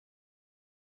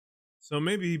So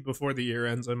maybe before the year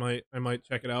ends, I might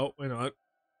check it out. Why not?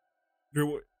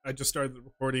 I just started the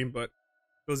recording, but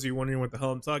those of you wondering what the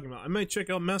hell I'm talking about, I might check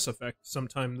out Mass Effect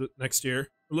sometime next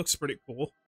year. It looks pretty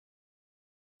cool.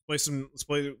 Let's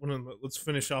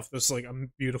finish off this like a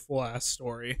beautiful ass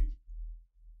story.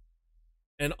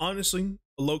 And honestly,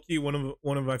 low-key, one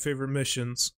of my favorite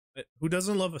missions. Who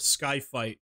doesn't love a sky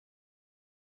fight?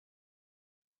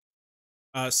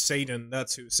 Satan,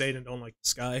 that's who. Satan don't like the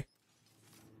sky.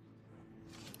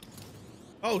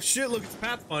 Oh shit, look, it's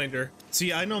Pathfinder.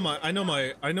 See, I know my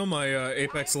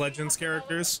Apex Legends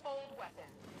characters.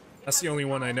 That's the only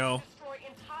one I know.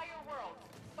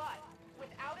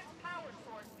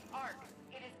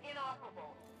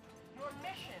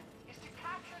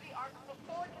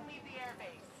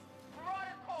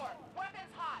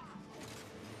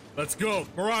 Let's go,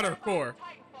 Marauder Core.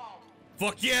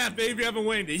 Fuck yeah, baby, I've been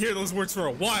waiting to hear those words for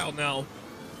a while now.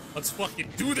 Let's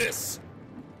fucking do this.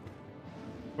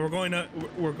 We're going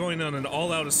on an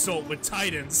all-out assault with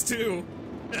Titans too.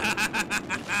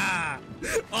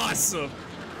 Awesome.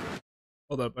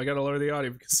 Hold up, I gotta lower the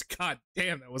audio because god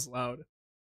damn, that was loud.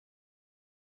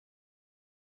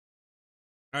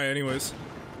 Alright, anyways.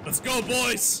 Let's go,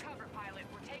 boys!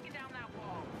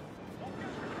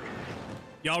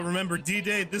 Y'all remember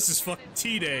D-Day? This is fucking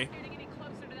T-Day.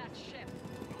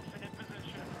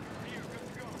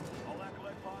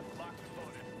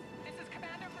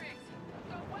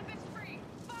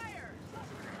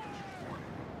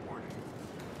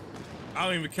 I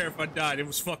don't even care if I died. It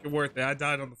was fucking worth it. I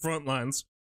died on the front lines.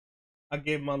 I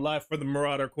gave my life for the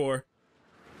Marauder Corps.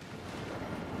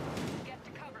 Get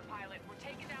to cover, pilot. We're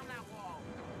taking down that wall.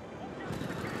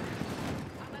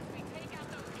 Unless we take out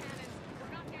those cannons, we're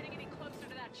not getting any closer to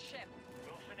that ship.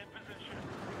 Wilson in position.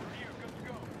 Here, good to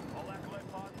go. All acolyte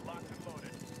pods locked and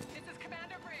loaded. This is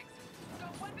Commander Briggs. Go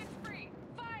weapons free.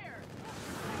 Fire!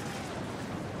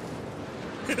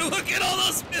 Look at all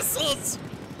those missiles!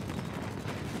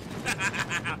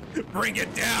 Bring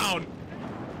it down!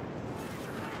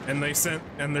 And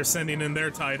they're sending in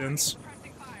their Titans.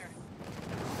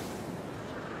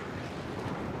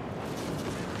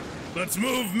 Let's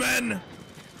move, men!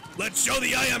 Let's show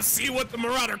the IMC what the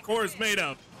Marauder Corps is made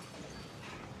of.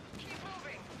 Keep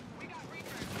moving. We got reapers.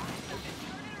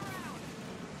 Turn it around.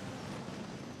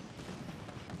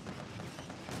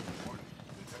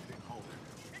 Detecting hull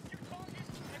damage. Hit your target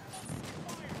and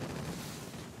fire.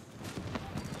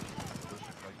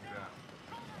 Position tightened down.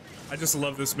 I just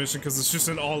love this mission because it's just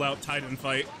an all-out Titan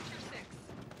fight.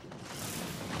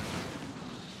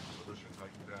 Position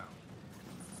tightened down.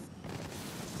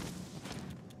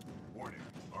 Warning,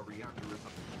 our reactor is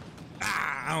up.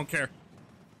 Ah, I don't care.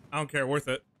 I don't care. Worth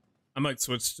it. I might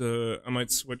switch to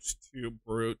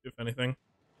Brute if anything.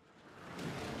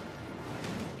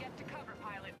 Get to cover,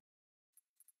 pilot.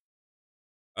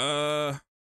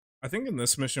 I think in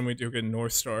this mission we do get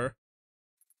North Star.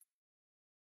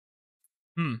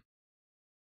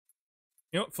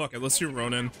 You know what? Fuck it. Let's do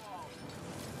Ronin.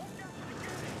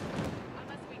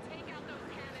 Unless we take out those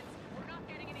cannons, we're not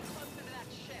getting any closer to that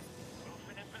ship.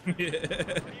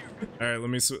 All right. Let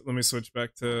me switch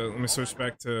back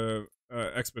to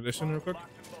Expedition real quick.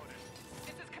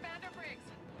 This is Commander Briggs.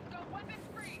 Go weapons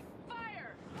free.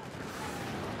 Fire!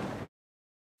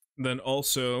 Then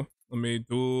also let me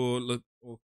do.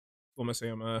 What am I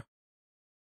saying?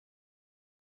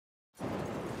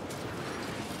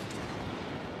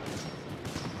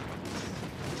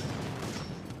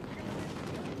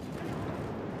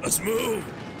 Let's move!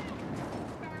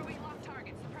 Barrowing lock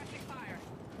target, suppressing fire.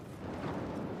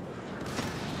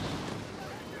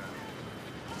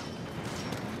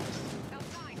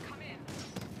 L9, come in.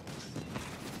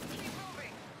 Keep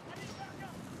moving.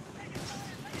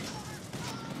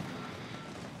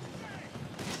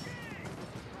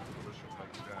 Position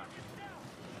tightened down.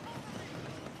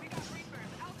 We got reapers.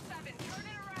 L7, turn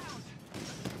it around.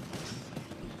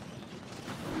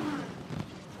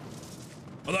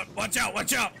 Hold up! Watch out!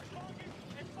 Watch out!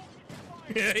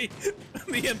 The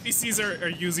NPCs are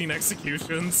using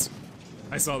executions.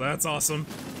 I saw that. That's awesome.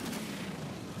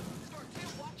 Store 2,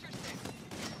 watch your 6.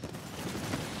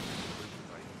 Position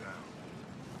tightened down.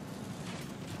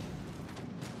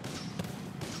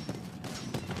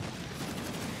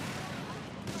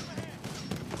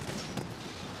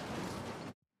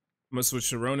 I'm gonna switch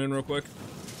to Ronin real quick.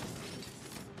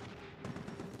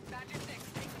 Badger 6,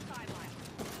 take the sideline.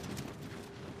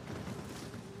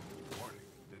 Warning,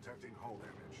 detecting hull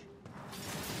damage.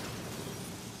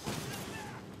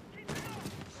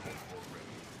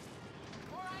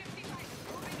 More IMC Titans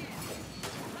moving in. Let's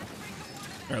bring the war to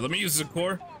them. All right, let me use the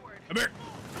core. Forward. Come here.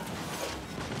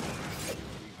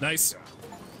 Nice.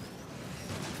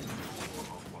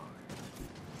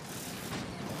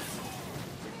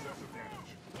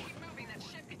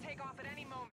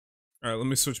 All right, let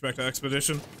me switch back to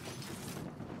expedition.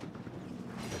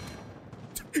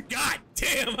 God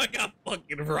damn, I got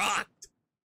fucking rocked.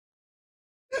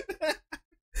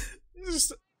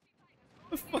 Just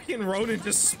a fucking rodent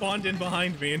just spawned in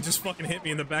behind me and just fucking hit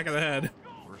me in the back of the head.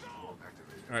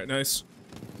 All right, nice.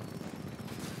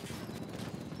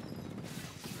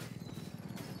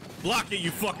 Block it,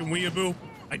 you fucking weeaboo.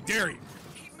 I dare you.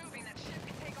 Keep moving. That ship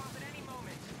can take off at any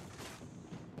moment.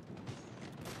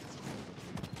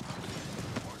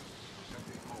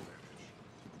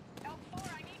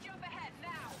 L4, I need you up ahead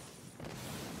now.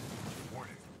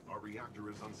 Warning, our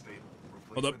reactor is unstable.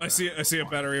 Hold up, I see a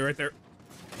battery right there.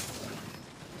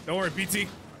 Don't worry, BT.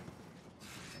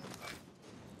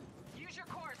 Use your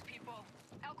cores, people.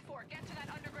 L4, get to that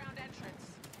underground entrance.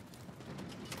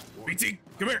 BT,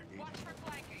 come here. Watch for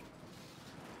flanking.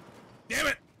 Damn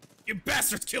it! You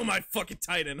bastards kill my fucking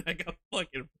Titan. I got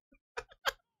fucking...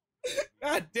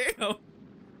 God damn.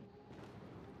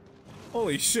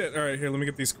 Holy shit. Alright, here, let me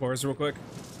get these cores real quick.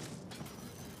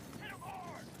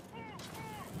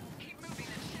 Keep moving.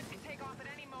 That ship can take off at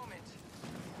any moment.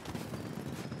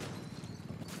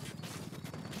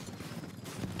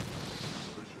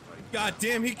 God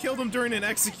damn, he killed him during an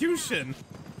execution.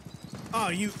 Oh,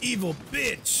 you evil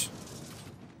bitch.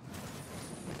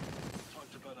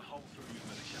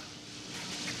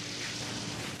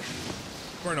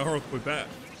 Burn a her with that.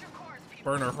 Use your cores,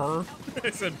 people. Burn a her? I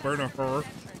said burn a her.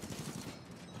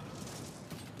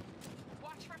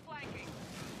 Watch for flanking.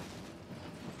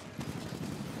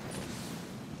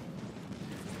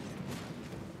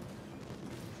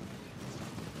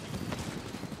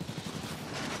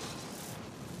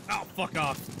 Oh, fuck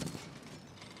off.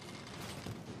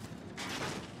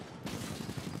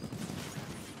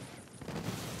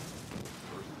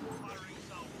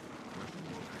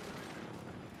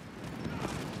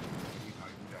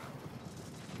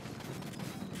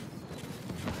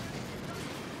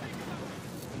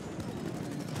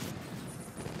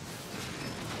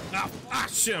 Ah,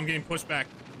 shit, I'm getting pushed back.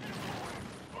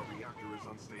 Our reactor is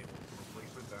unstable.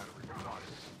 Replacement battery required.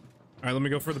 Alright, let me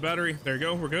go for the battery. There you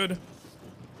go, we're good.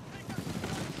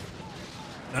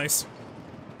 Nice.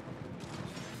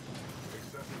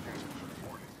 Excessive temperature.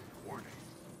 Warning. Warning.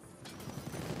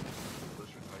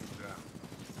 Militia tighten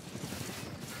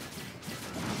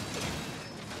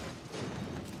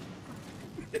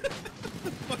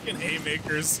down. Fucking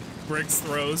haymakers, bricks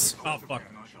throws. Oh fuck.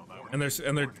 And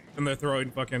they're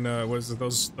throwing fucking what is it,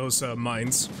 those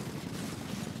mines.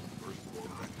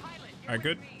 Pilot, you're Alright,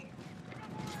 good. with me.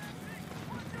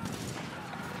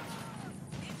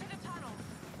 Into the tunnel.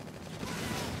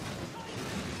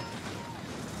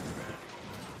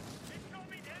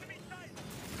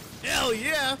 Hell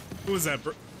yeah! Who was that?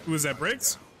 Who was that?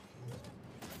 Briggs?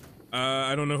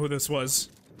 I don't know who this was.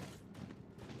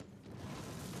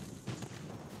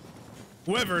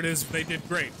 Whoever it is, they did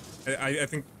great. I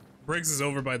think Briggs is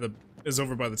over by the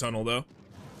tunnel though.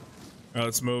 Alright,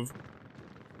 let's move.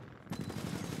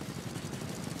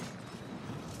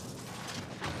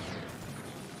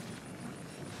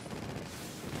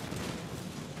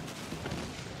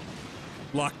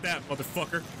 Lock that,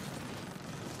 motherfucker.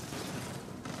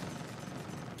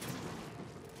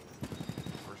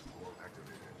 First floor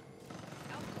activated.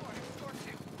 L4, score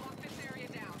 2. Lock this area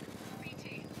down.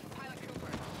 BT, Pilot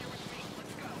Cooper, you're with me.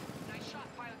 Let's go. Nice shot,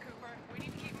 Pilot Cooper. We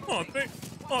need to keep moving.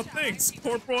 Oh, thanks,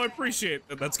 Corporal. I appreciate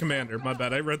that. That's Commander. My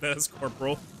bad. I read that as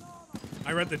Corporal.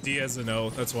 I read the D as an O.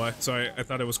 That's why. So I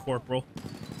thought it was Corporal.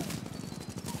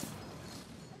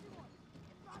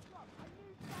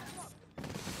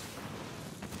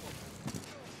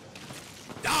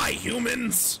 Die,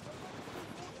 humans!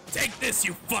 Take this,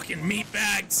 you fucking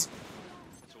meatbags! It's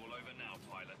all over now,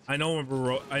 pilot. I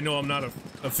know I'm not an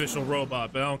official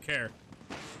robot, but I don't care.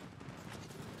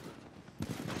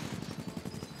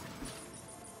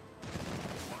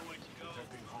 One way to go.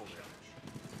 Detecting hull damage.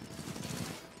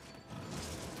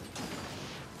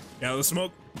 Yeah, the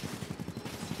smoke.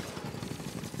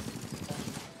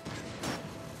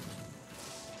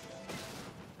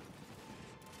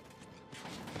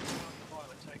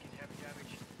 Pilot taking heavy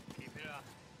damage. Keep it up.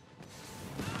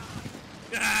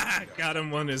 Ah, got him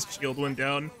when his shield went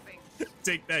down.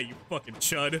 Take that, you fucking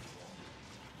chud.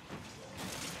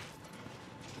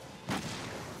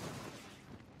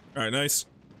 Alright, nice.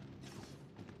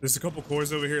 There's a couple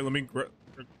cores over here. Let me grab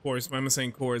cores. Why am I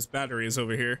saying cores? Batteries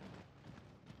over here.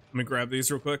 Let me grab these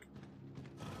real quick.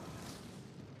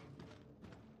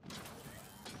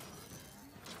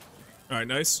 Alright,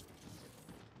 nice.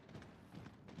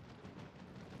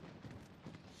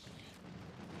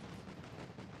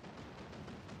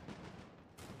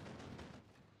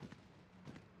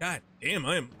 God damn,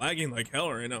 I am lagging like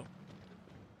hell right now.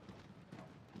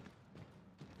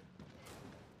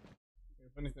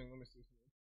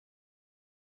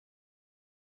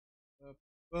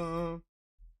 Okay,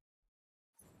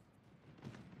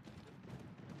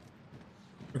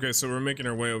 so we're making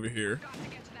our way over here. Got to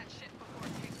get to that ship before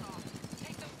it takes off.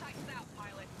 Take those Titans out,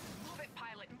 pilot. Move it,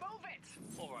 pilot. Move it!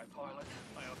 All right, pilot.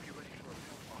 I hope you're ready for a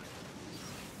field fight.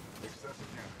 Excessive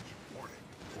damage. Warning.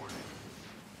 Warning.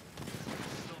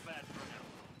 Still bad for now.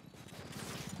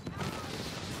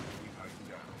 We tighten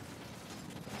down.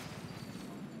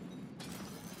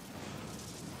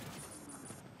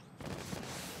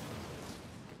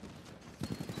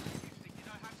 You think you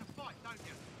know how to fight, don't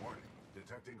you? Warning.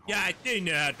 Detecting hull Yeah, I do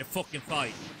know how to fucking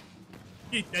fight.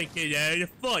 You think you know how to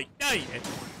fight, don't you?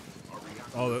 Our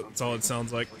reactor Oh, is that's all it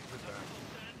sounds like. Placement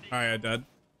back. Alright, I dead.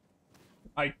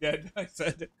 I dead, I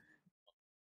said.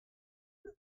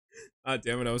 Ah,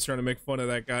 damn it, I was trying to make fun of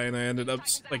that guy and I ended up,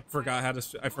 like, I forgot how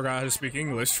to speak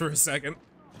English for a second.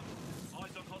 Eyes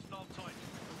on hostile Titan.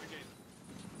 Begin.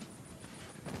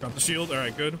 Got the shield,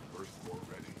 alright, good. First floor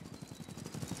ready.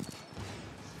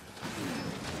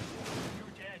 You're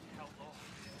dead, outlaw.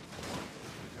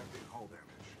 Detecting hull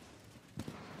damage.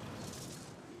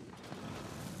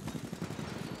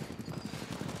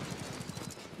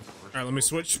 Alright, let me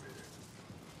switch.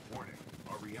 Warning.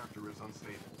 Our reactor is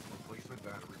unstable. Replacement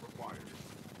battery required.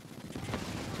 We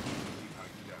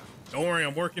tighten down. Don't worry,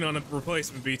 I'm working on a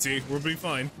replacement, BT. We'll be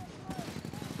fine.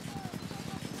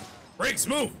 Brakes,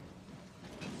 move!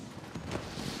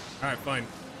 Alright, fine.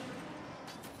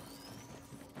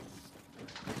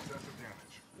 Excessive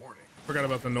damage. Warning. Forgot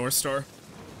about the North Star.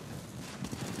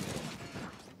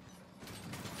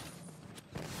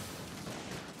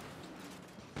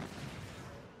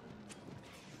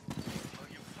 Oh,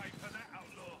 you pay for that,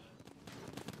 outlaw.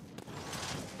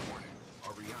 Warning.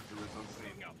 Our reactor is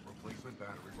unstable. Replacement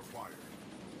battery required.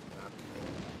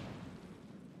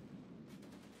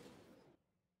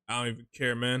 I don't even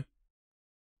care, man.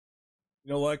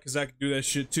 You know what? Because I can do that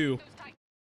shit too. Those Titans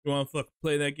You want to fucking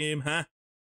play that game, huh?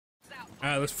 out.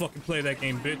 Alright, let's fucking play that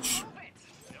game, bitch. Move it!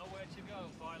 Nowhere to go,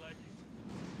 pilot.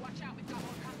 Watch out, we've got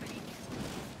more company.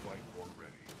 Flight core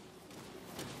ready.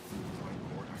 Flight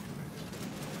core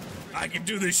activated. I can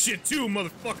do this shit too,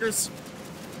 motherfuckers.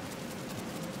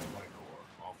 Flight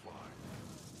core offline.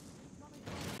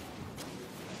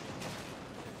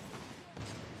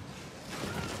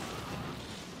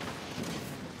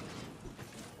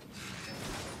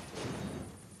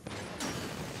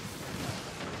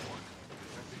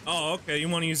 Oh, okay, you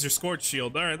want to use your scorch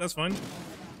shield. Alright, that's fine.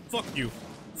 Fuck you.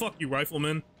 Fuck you,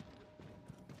 rifleman.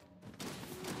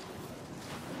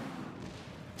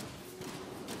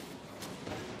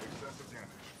 Excessive damage.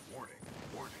 Warning.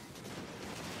 Warning.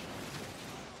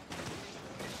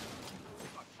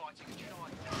 I'm fighting a giant.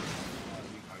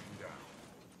 We tighten down.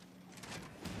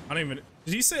 I don't even...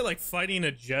 Did he say, like, fighting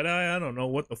a Jedi? I don't know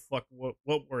what the fuck...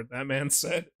 What word that man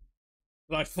said.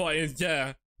 Like, fighting...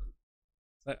 Yeah.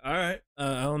 Like, alright.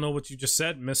 I don't know what you just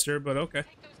said, mister, but okay.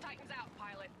 Take those Titans out,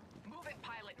 pilot. Move it,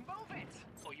 pilot. Move it!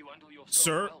 Are you under your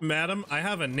Sir, belt? madam, I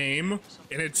have a name,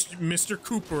 and it's Mr.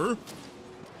 Cooper,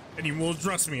 and you will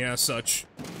address me as such.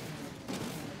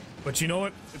 But you know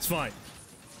what? It's fine.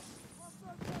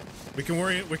 We can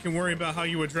worry about how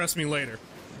you address me later.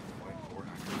 Flight core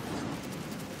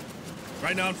activated.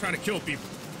 Right now, I'm trying to kill people.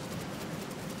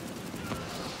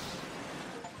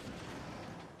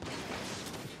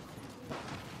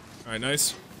 All right,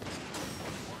 nice.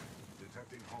 Warning.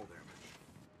 Detecting hull damage.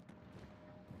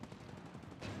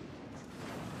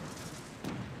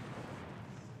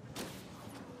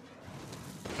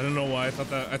 I don't know why I thought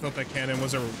that cannon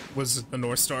was the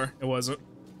North Star. It wasn't.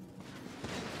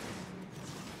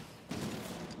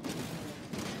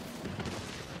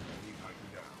 We tighten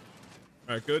down.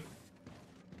 All right, good.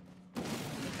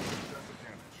 Excessive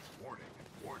damage. Warning.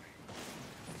 Warning.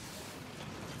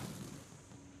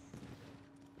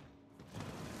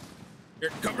 Here,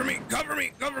 cover me, cover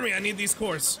me, cover me. I need these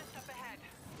cores. Lift up ahead.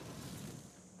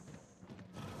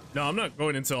 No, I'm not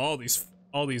going until all these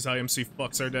IMC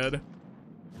fucks are dead.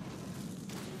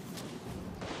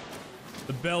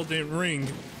 The bell didn't ring.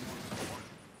 Warning.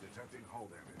 Detecting hull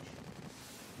damage.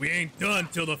 We ain't done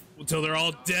till they're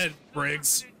all dead,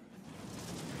 Briggs.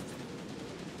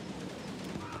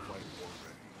 Flight core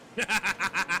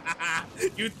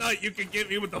ready. You thought you could get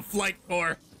me with the flight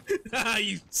core.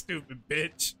 You stupid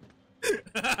bitch.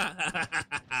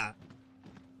 I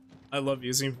love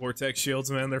using vortex shields,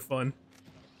 man. They're fun.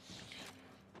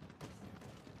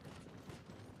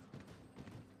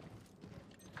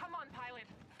 Come on, pilot.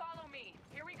 Follow me.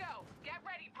 Here we go. Get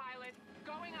ready, pilot.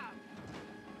 Going up.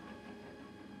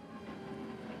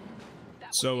 That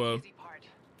was So, the easy part.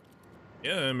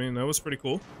 Yeah, I mean, that was pretty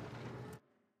cool.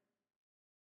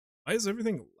 Why is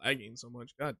everything lagging so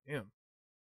much? God damn.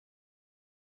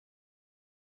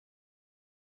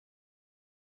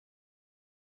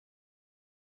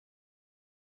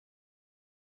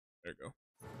 There you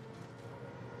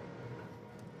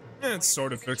go. Yeah, it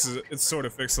sort of fixes it. It sort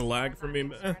of fixed the lag for me.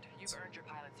 You've earned your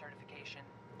pilot certification.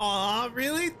 Aw,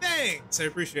 really? Thanks. I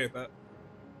appreciate that.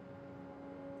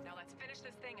 Now let's finish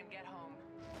this thing and get home.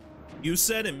 You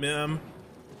said it, ma'am.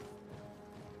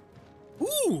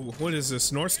 Ooh, what is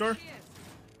this? North Star? There she is.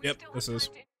 We Yep, still this have is.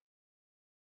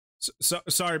 time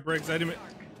Sorry, Briggs. I didn't.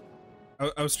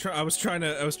 I was trying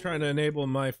to enable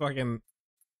my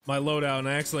loadout, and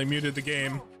I accidentally muted the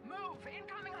game. Move!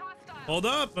 Incoming hostile! Hold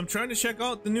up, I'm trying to check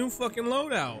out the new fucking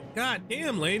loadout. God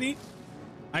damn, lady.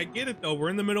 I get it though. We're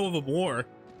in the middle of a war.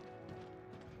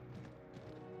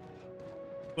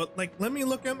 But like, let me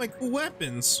look at my cool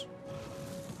weapons.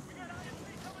 We got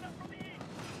ISP coming up from the east.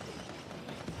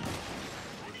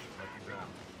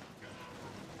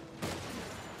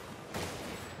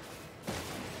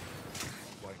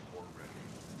 Flight core ready.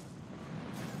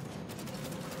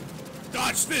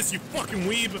 Dodge this, you fucking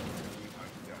weeb. Titan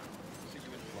down.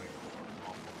 Flight core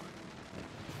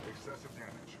offline. Excessive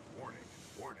damage. Warning.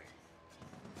 Warning.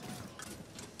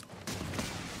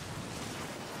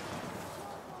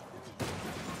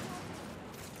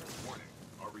 Warning.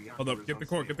 Our reactor Hold up, is get the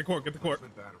core, get the core, get the core.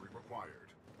 unstable. Battery required.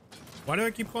 Why do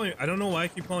I keep calling? I don't know why I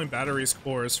keep calling batteries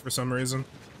cores for some reason.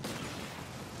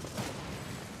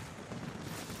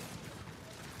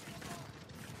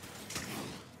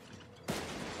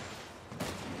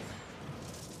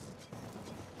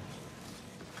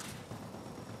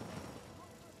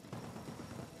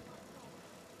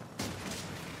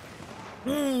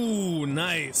 Ooh,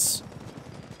 nice.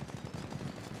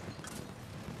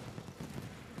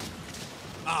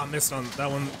 Ah, missed on that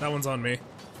one. That one's on me.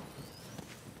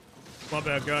 My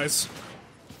bad, guys.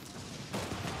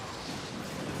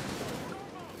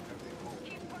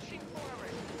 Keep pushing forward.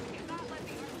 We cannot let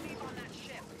the Earth leave on that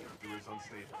ship. Reactor is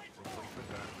unstable. Replacement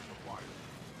battery required.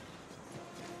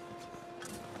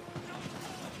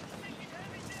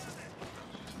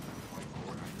 Flight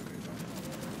core activated.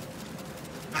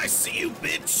 I see you,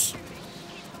 bitch.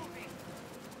 Keep moving.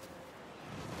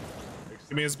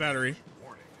 Give me his battery.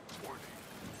 Warning. Warning.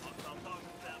 Hostile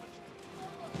target damaged.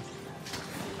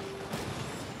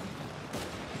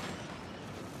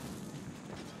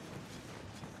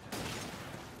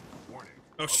 Warning.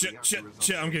 Oh Our shit, reactor shit, is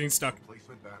shit! I'm getting stuck.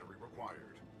 Replacement battery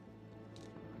required.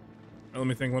 Let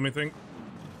me think. Let me think.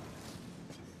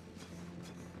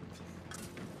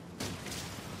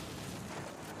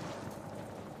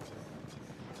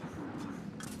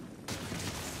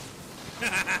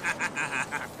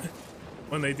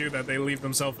 When they do that, they leave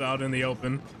themselves out in the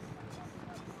open.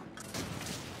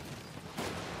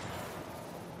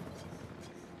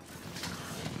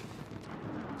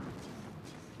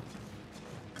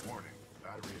 Warning.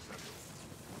 Battery essential.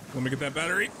 Let me get that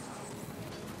battery.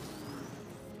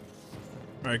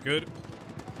 All right, good.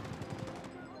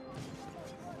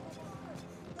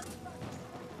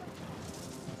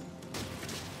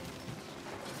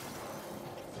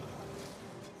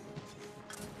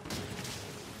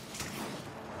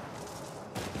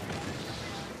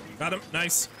 Got him.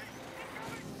 Nice.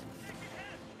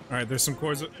 All right, there's some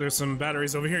cores. There's some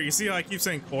batteries over here. You see how I keep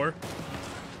saying core?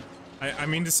 I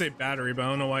mean to say battery, but I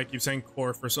don't know why I keep saying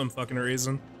core for some fucking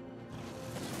reason.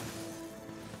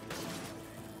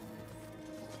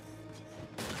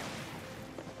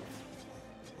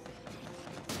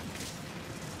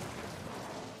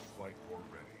 Flight core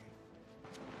ready.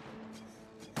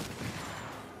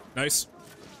 Nice.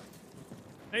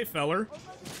 Hey, feller.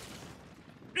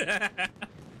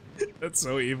 That's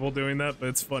so evil doing that, but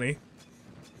it's funny.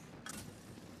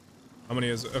 How many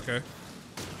is it? Okay.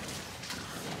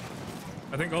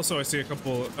 I think also I see a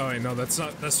couple. Oh, wait, no, that's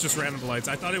not. That's just random lights.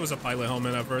 I thought it was a pilot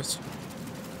helmet at first.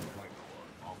 Flight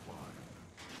core offline.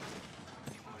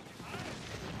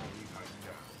 Titan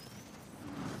down.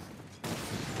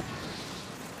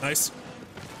 Nice.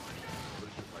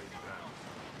 Collision rate down.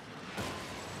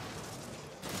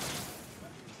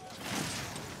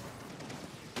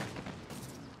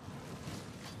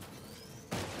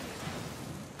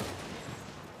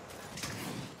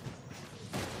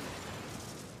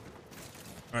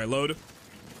 All right, load.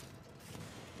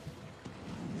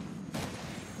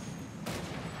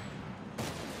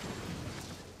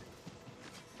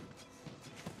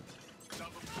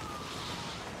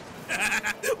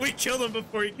 We killed him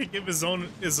before he could give his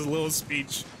little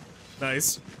speech.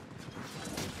 Nice.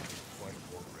 Flight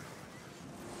core ready.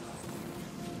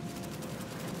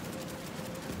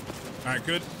 All right,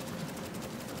 good.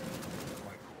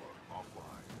 Flight core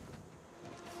offline.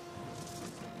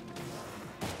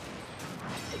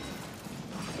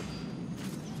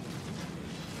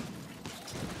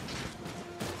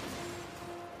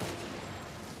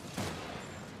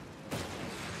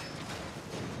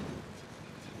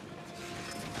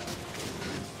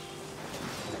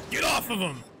 Get off of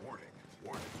him! Warning.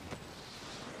 Warning.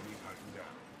 Enemy Titan down.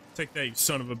 Take that, you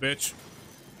son of a bitch.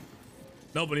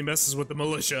 Nobody messes with the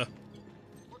militia.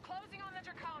 We're closing on the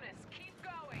Draconis. Keep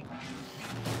going.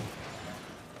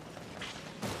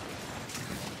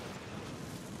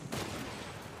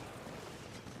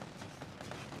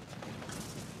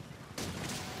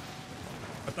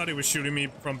 I thought he was shooting me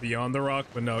from beyond the rock,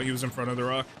 but no, he was in front of the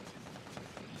rock.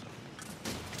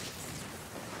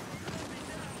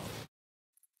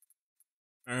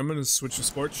 Alright, I'm gonna switch to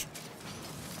Scorch.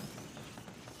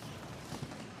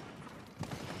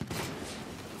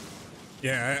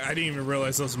 Yeah, I didn't even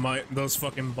realize those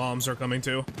fucking bombs are coming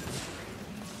too.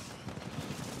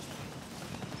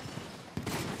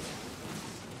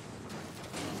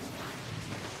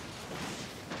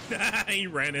 He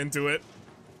ran into it.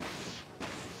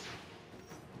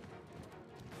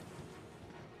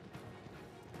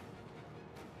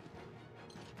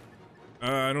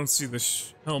 I don't see the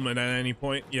helmet at any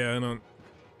point. Yeah, I don't.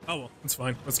 Oh well, it's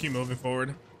fine. Let's keep moving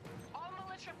forward. All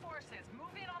militia forces, move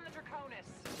in on the Draconis.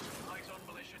 Eyes on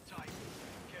militia type.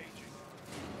 Engaging.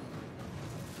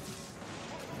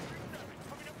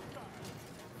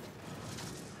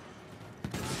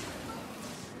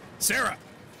 Sarah,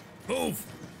 move!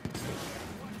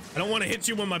 I don't want to hit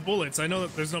you with my bullets. I know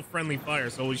that there's no friendly fire,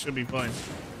 so we should be fine.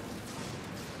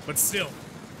 But still.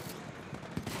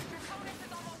 Draconis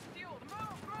is almost fueled. Move!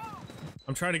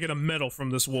 I'm trying to get a medal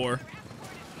from this war. Escort is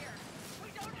here.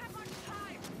 We don't have much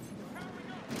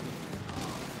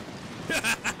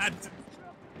time.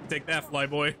 Take that,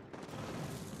 flyboy.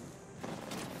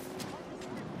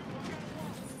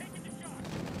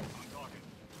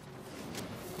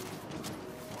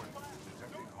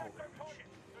 Detecting hull damage.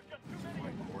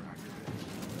 Flight core activated.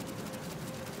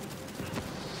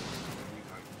 Enemy Titan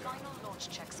down. Final launch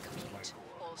checks complete.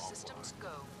 All systems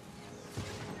go.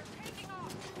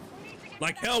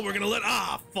 Like hell, we're gonna let—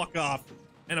 ah, fuck off.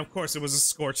 And of course it was a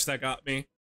Scorch that got me.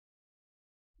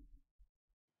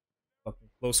 Fucking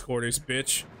close quarters,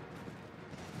 bitch.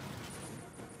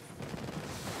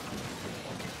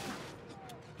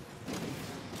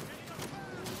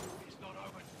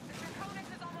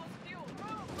 Draconis is almost fueled.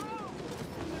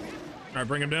 Move! Alright,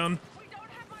 bring him down. We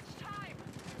don't have much time.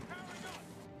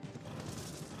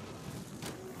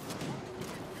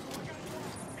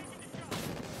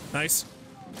 Nice.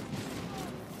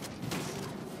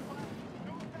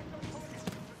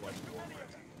 Flight core ready.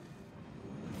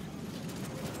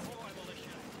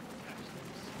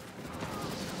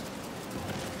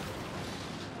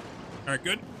 Alright,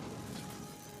 good.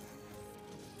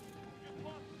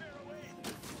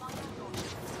 Final launch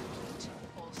checks complete.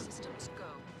 All systems go.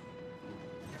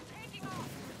 They're taking off.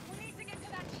 We need to get to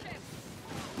that ship.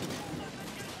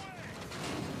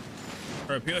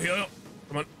 Alright, heal.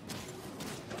 Come on.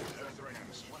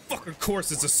 Fuck, of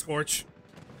course it's a Scorch.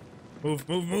 Move.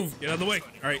 Get out of the way.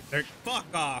 Alright, there. Fuck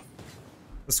off.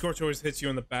 The Scorch always hits you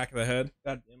in the back of the head.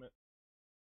 God damn it.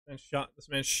 This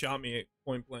man shot me at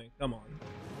point blank. Come on.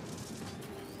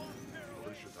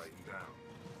 Militia Titan down.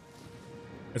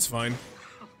 It's fine. I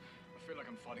feel like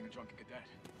I'm fighting a drunken cadet.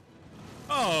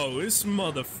 Oh, this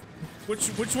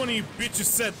which one of you bitches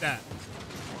said that?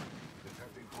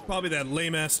 Detecting hull. Probably that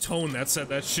lame ass tone that said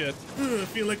that shit. Ugh, I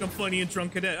feel like I'm fighting a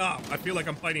drunk cadet. Oh, I feel like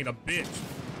I'm fighting a bitch.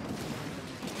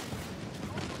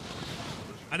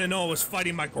 I didn't know I was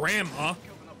fighting my grandma.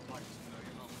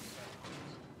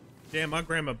 Damn, my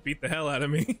grandma beat the hell out of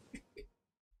me.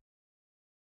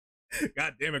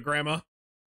 God damn it, grandma.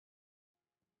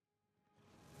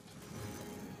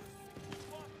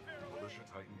 Militia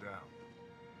Titan down.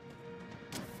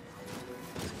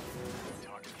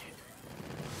 Target hit.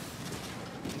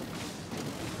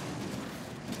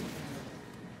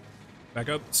 Back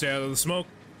up, stay out of the smoke.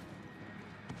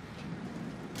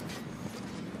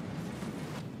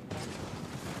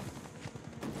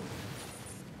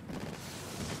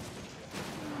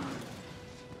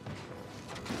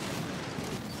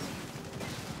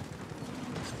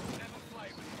 Never play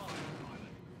with fire,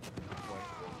 pilot. Flight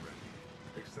core ready.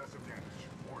 Excessive damage.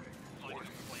 Warning. Warning.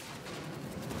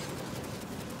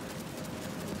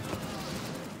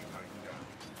 Enemy Titan down.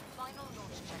 Final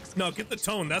launch checks No, get the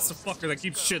tone. That's the fucker that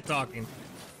keeps shit talking.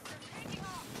 They're taking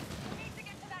off. We need to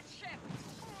get to that ship.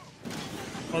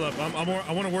 Hold up,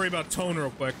 I want to worry about tone real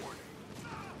quick. I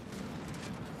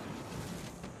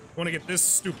want to get this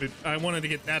stupid. I wanted to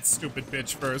get that stupid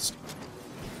bitch first.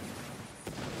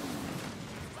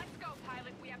 Let's go,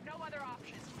 pilot. We have no other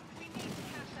options. We need to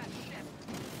catch that ship.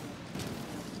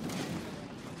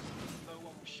 No one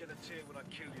will shed a tear when I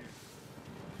kill you.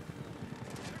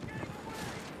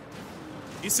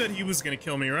 He said he was gonna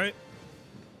kill me, right?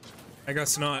 I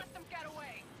guess not. Let them get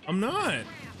away. I'm not. Ramp.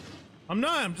 I'm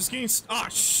not. I'm just getting. Ah,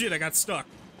 shit! I got stuck.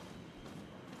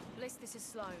 Bliss, this is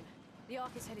Sloan. The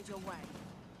Ark is headed your way.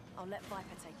 I'll let Viper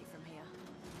take it from here.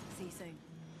 See you soon.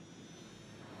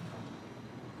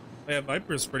 Yeah,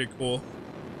 Viper's pretty cool.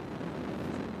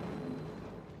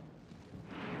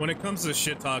 When it comes to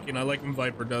shit talking, I like when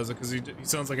Viper does it because he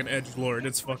sounds like an edgelord.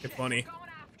 It's fucking funny. Going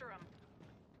after him.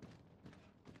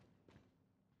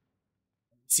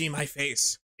 See my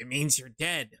face. It means you're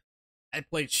dead. I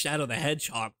played Shadow the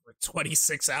Hedgehog for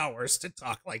 26 hours to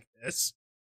talk like this.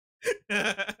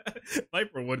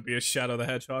 Viper would be a Shadow the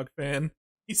Hedgehog fan.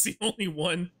 He's the only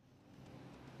one.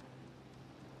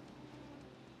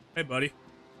 Hey, buddy.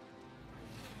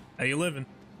 How you living?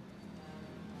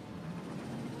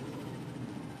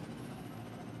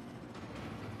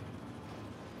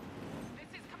 This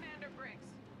is Commander Briggs.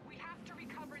 We have to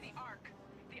recover the Ark.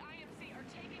 The IMC are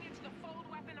taking it to the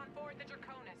fold weapon on board the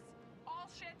Draconis. All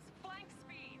ships, flank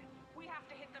speed. We have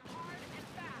to hit them hard and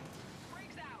fast.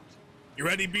 Briggs out. You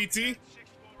ready, BT?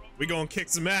 We gonna kick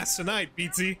some ass tonight,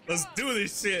 BT. Let's do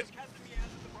this shit.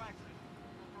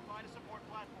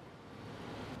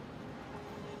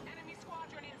 Enemy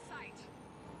squadron in sight.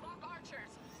 Lock archers.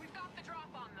 We've got the drop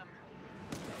on them.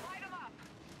 Light them up.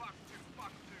 Fuck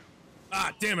two.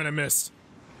 Ah, damn it, I missed.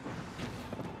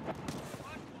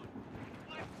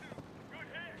 Good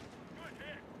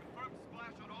hit. Confirmed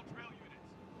splash on all trail units.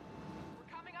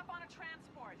 We're coming up on a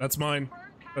transport. That's mine. Burn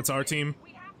past That's our it. team.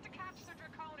 We have to catch the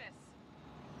Draconis.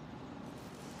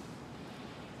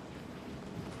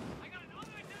 I got an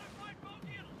unidentified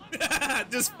bogey at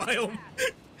 11. Just file.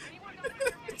 Anyone got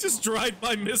any Just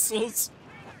drive-by missiles.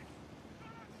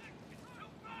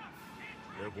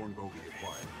 Airborne bogey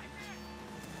acquired.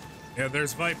 Yeah,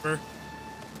 there's Viper.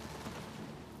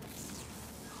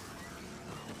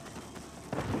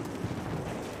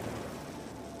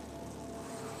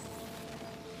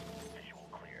 Visual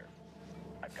clear.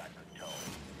 I've got good tone.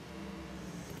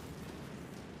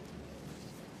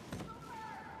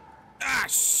 Ah,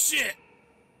 shit.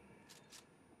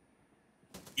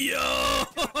 Yo!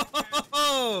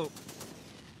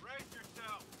 Brace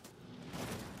yourself.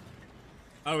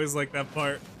 I always like that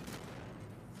part.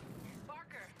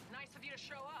 Barker, nice of you to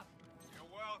show up. You're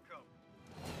welcome.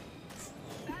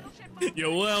 Battleship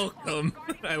You're welcome.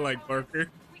 I like Barker.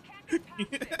 We can't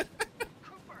get past it.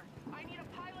 Cooper, I need a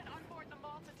pilot on board the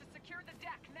Malta to secure the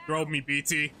deck now. Throw me,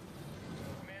 BT.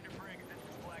 Commander Briggs, this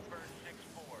is Blackbird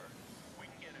 6-4. We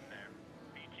can get him there.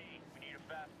 BT, we need a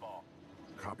fastball.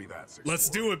 Copy that. 6-4. Let's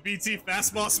do it, BT.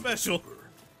 Fastball special.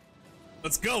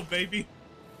 Let's go, baby.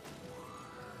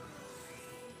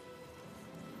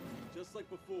 Just like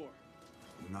before.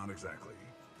 Not exactly.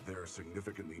 There are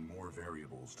significantly more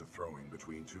variables to throwing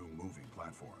between two moving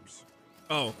platforms.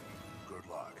 Oh. Good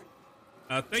luck.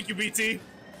 Thank you, BT.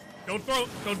 Don't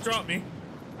drop me.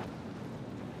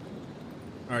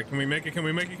 All right, can we make it? Can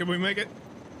we make it? Can we make it?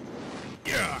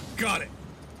 Yeah, got it.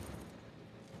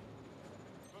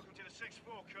 Welcome to the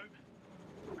 6-4, Coop.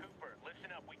 Cooper,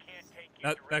 listen up. We can't take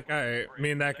you That guy,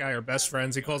 me and that guy are best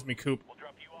friends. He calls me Coop. We'll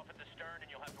drop you off at the stern and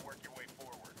you'll have to work your way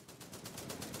forward.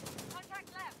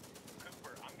 Contact left.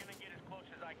 Cooper, I'm gonna get as close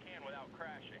as I can without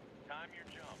crashing. Time your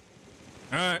jump.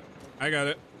 All right, I got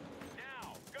it.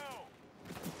 Now, go!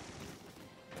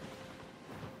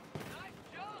 Nice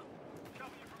jump.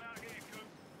 Cover you from out here, Coop.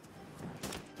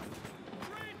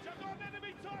 Bridge, I've got an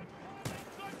enemy type!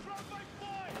 Inside tramway 5!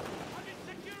 I need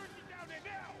security down there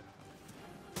now!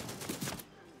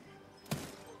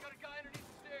 Got a guy underneath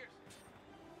the stairs.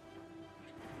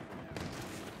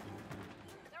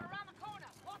 They're around the corner.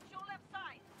 Watch your left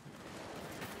side.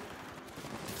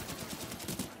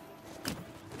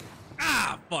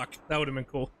 Ah, fuck. That would have been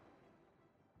cool.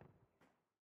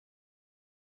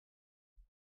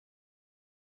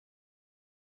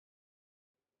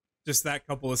 Just that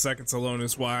couple of seconds alone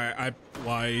is why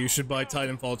you should buy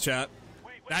Titanfall, chat.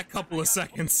 That couple of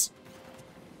seconds.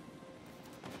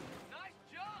 Nice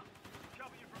jump.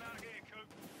 Cover you from out here, Coop.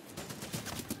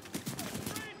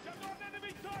 Bridge, I've got an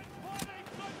enemy type!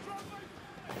 Inside tramway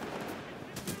 5!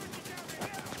 Security down there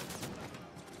now!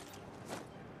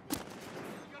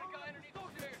 Got a guy underneath the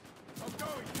stairs. I'm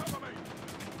going, cover me!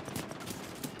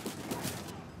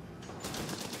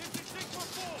 This is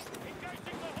 6-4,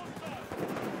 engaging the hostile!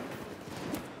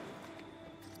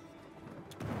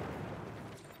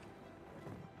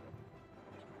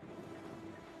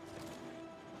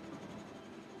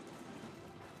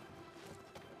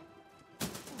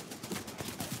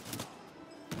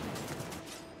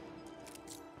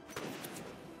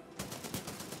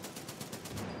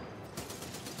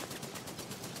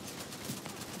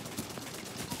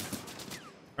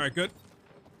 All right, good.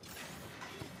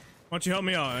 Why don't you help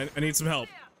me out? I need some help.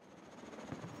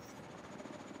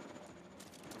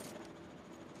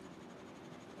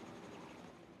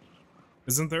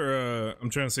 Isn't there a... I'm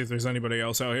trying to see if there's anybody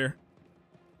else out here.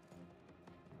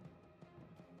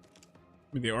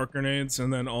 With the arc grenades,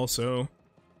 and then also...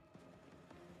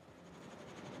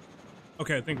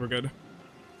 Okay, I think we're good.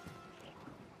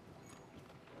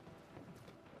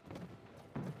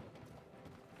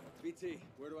 BT,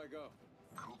 where do I go?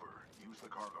 Cooper, use the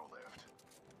cargo lift.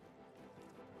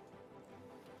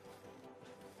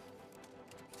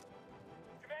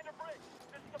 Commander Briggs,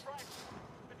 this is the price.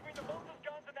 Between the Volta's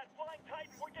guns and that flying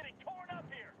Titan, we're getting torn up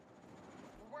here.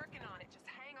 We're working on it. Just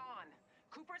hang on.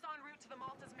 Cooper's en route to the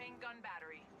Malta's main gun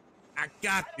battery. I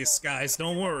got this, guys.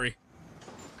 Don't worry.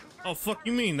 Oh, fuck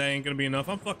you mean that ain't gonna be enough?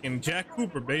 I'm fucking Jack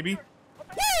Cooper, baby.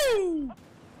 Woo!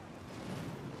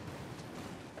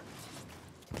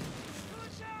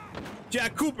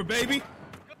 Jack Cooper, baby.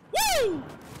 Woo!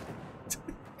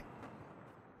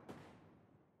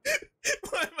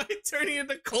 Why am I turning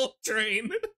into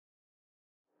Coltrane?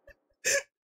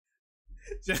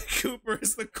 Jack Cooper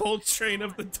is the Coltrane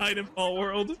of the Titanfall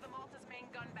world. To the Malta's main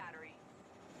gun battery.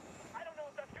 I don't know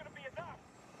if that's gonna be enough.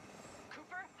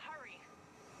 Cooper, hurry.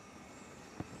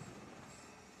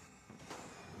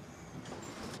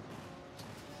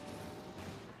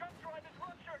 Gun drive is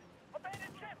ruptured.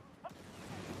 Abandoned ship.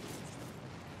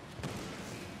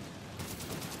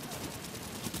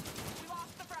 We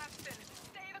lost the Braxton.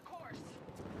 Stay the course.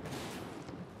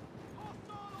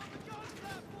 Hostile on the gun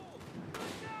platform!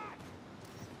 Attack!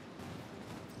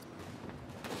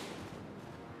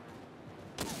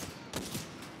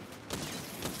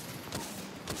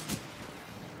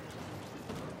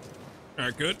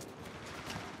 Alright, good.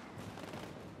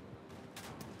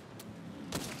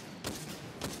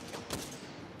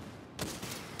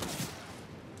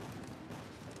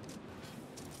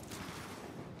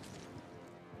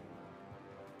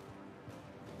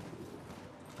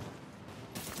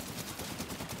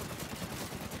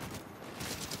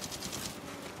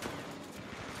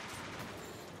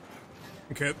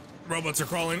 Okay, robots are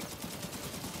crawling.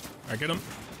 Alright, get them.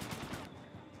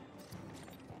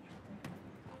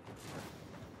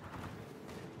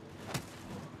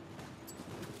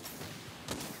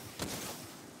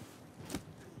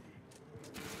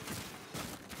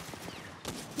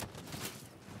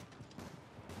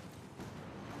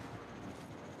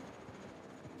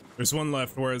 There's one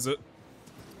left. Where is it?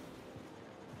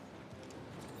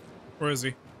 Where is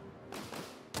he?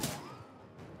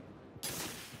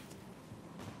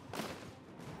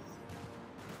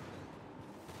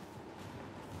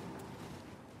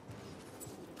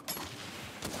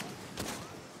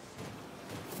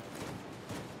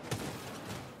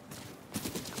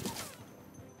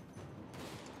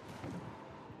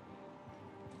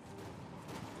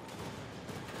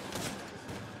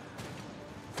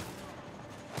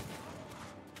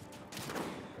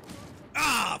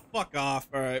 Fuck off.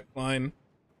 Alright, fine.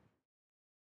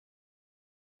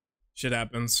 Shit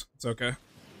happens. It's okay.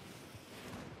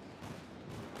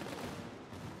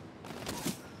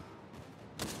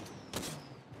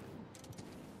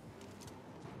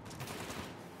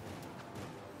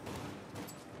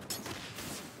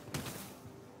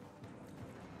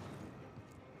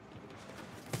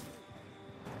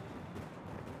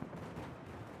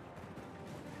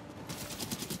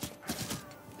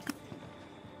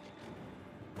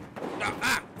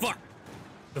 Fuck!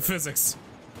 The physics.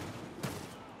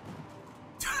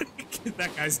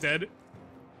 That guy's dead.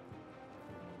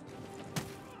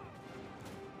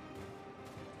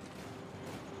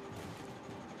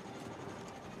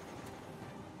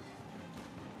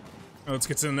 Oh, let's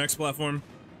get to the next platform.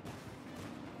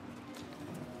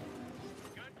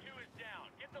 Gun 2 is down.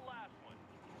 Get the last one.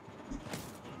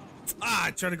 Ah,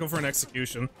 I tried to go for an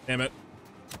execution. Damn it.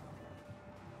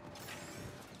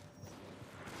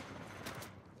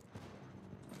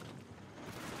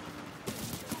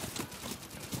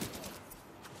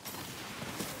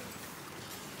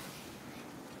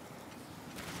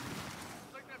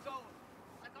 Like that's all.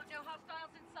 I got no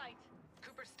hostiles in sight.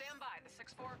 Cooper, stand by. The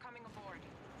 6-4 are coming aboard.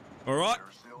 Alright.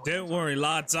 Don't worry,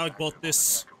 lads. I got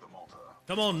this.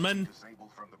 Come on, men.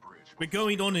 We're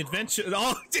going on adventure.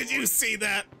 Oh, did you see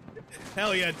that?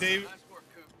 Hell yeah, Dave. Nice work,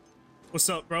 Coop. What's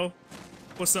up, bro?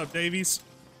 What's up, Davies?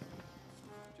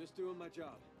 Just doing my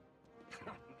job.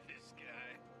 This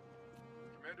guy.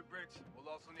 Commander Briggs,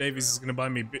 we'll also need Davies is gonna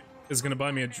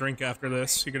buy me a drink after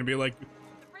this. You're gonna be like,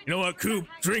 you know what, Coop?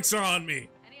 Drinks are on me.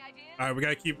 Any ideas? All right, we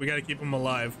gotta keep him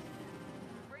alive.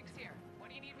 Briggs here. What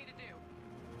do you need me to do?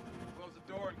 Close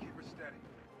the door and keep her steady.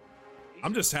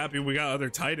 I'm just happy we got other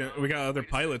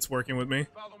pilots working with me.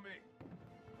 Follow me.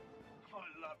 I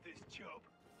love this job.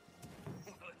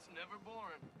 Well, it's never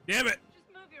boring. Damn it!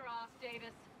 Just move your ass, Davis.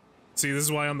 See, this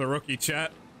is why I'm the rookie,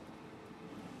 chat.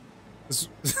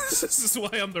 This is why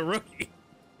I'm the rookie.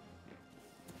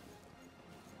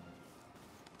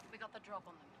 We got the drop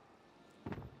on them.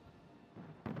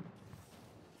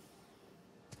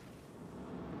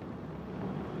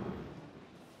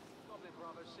 Goblin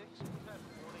Bravo 6, confirmed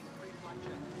warning, pre-flight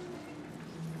check.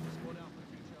 Squad Alpha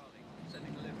 2 Charlie,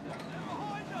 sending a lift down now.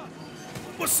 Behind us!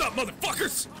 What's up,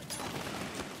 motherfuckers?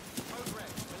 Code red,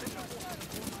 militia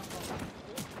forces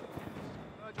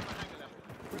converge on the hangar level.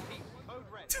 Repeat, code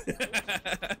red. Forces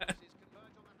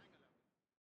converge on the hangar level.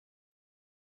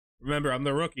 Remember, I'm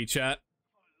the rookie, chat.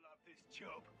 I love this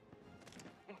job.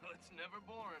 Well, it's never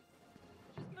boring.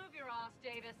 Just move your ass,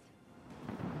 Davis.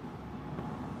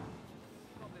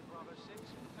 Goblin Bravo 6,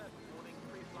 confirmed warning,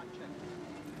 pre-flight check.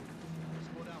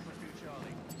 Squad Alpha 2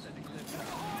 Charlie, sending a lift down.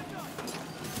 Behind us!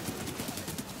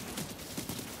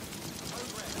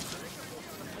 Code red, militia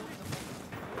forces converge on the hangar level.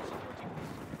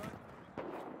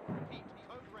 Repeat,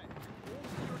 code red. All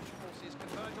security forces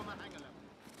converge on the hangar level.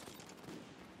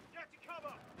 Get to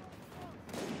cover!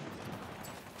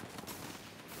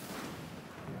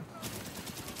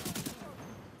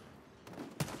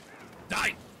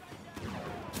 Die!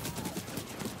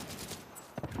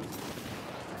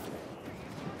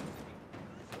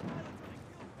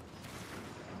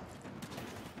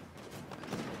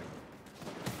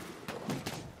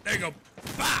 There you go.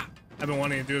 Bah! I've been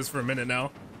wanting to do this for a minute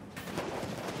now.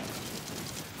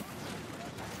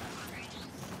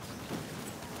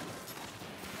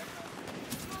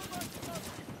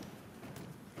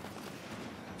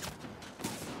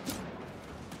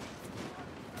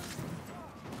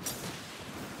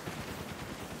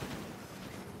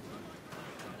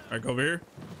 All right, go over here.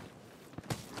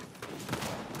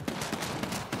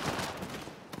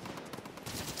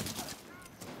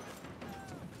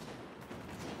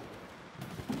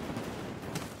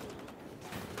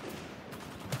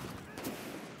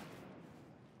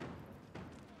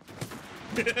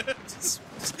 Just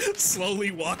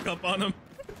slowly walk up on him.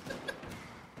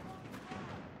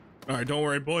 All right, don't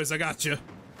worry, boys. I got you. The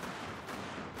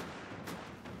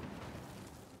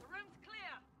room's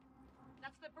clear.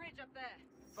 That's the bridge up there.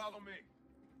 Follow me.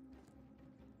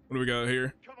 What do we got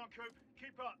here? Come on, Coop.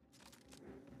 Keep up.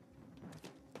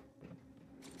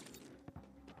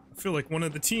 I feel like one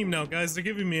of the team now, guys. They're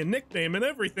giving me a nickname and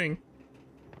everything.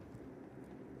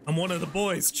 I'm one of the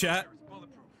boys, chat. It's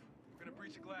bulletproof. We're gonna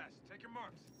breach the glass. Take your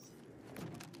marks.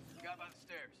 Got by the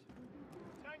stairs.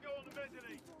 Tango on the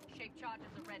mezzanine. Shape charges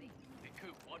are ready. Hey,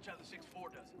 Coop, watch how the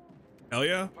 6-4 does it. Hell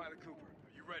yeah. Pilot Cooper,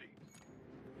 are you ready?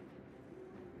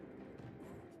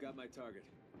 Got my target.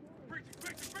 Breaching,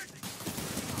 breaching, breaching!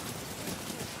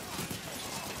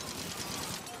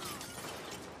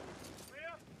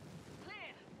 Clear?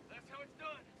 Clear. That's how it's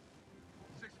done.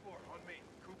 6-4, on me.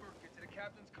 Cooper, get to the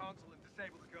captain's console and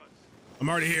disable the guns. I'm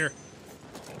already here.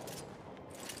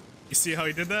 You see how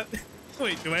he did that?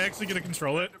 Wait, do I actually get to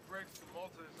control it? The brakes from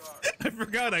Malta is ours. I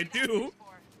forgot I do.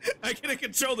 I get to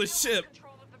control the ship.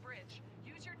 Control of the bridge.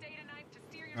 Use your data knife to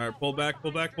steer All right, pull back,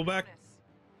 pull back, pull back.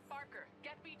 Barker,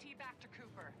 get BT back to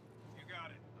Cooper. You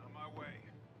got it. On my way.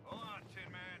 Hold on,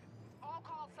 Tin Man. All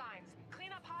call signs.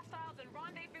 Clean up hostiles and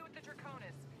rendezvous with the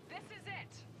Draconis. This is it.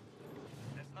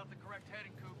 That's not the correct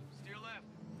heading, Coop. Steer left.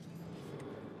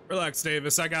 Relax,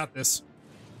 Davis. I got this.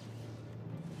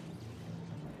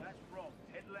 That's wrong.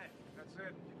 Head left. That's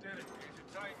it. You did it. Use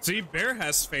it tight. See, Bear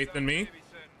has faith in me.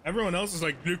 Everyone else is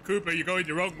like, Dude, Cooper, you're going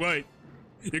the wrong way.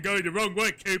 You're going the wrong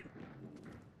way, Coop.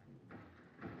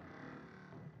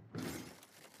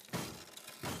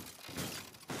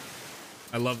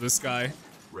 I love this guy.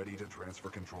 Ready to transfer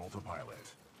control to pilot.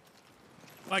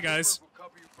 Bye, guys. We'll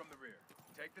cover you from the rear.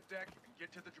 Take the deck and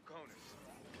get to the Draconis.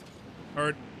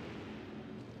 Heard.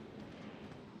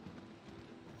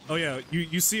 Oh yeah,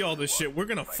 you see all this shit. We're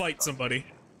gonna fight somebody.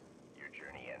 Your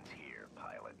journey ends here,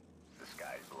 pilot. The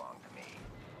skies belong to me.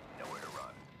 Nowhere to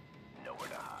run. Nowhere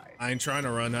to hide. I ain't trying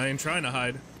to run. I ain't trying to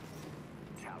hide.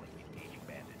 Tally engaging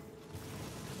bandit.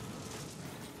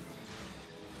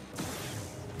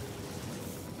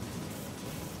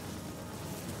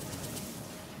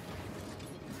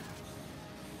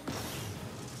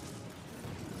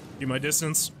 Keep my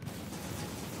distance.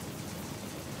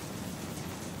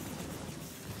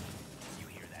 You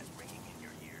hear that ringing in your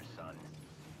ears, son?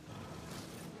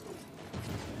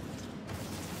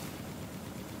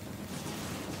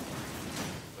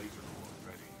 Laser core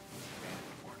ready.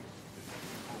 Bandit one.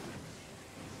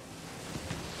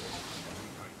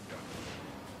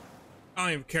 I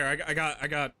don't even care.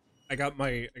 I got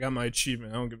my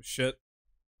achievement. I don't give a shit.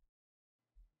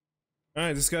 All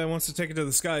right, this guy wants to take it to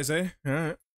the skies, eh? All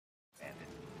right. Bandit.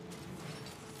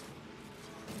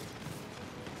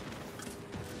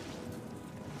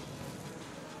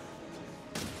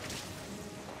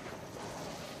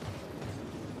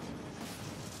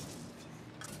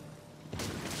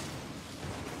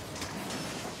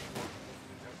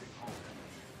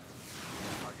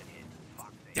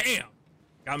 Damn!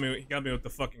 He got me with the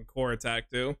fucking core attack,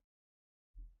 too.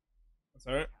 That's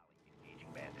alright.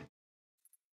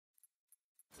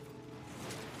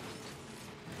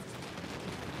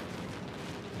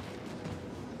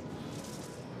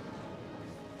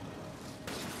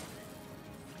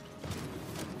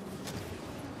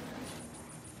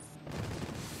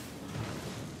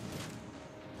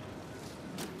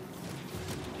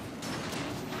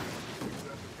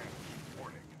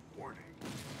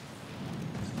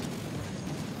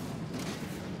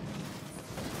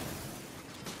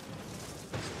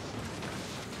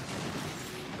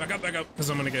 Back up, because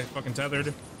I'm gonna get fucking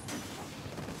tethered.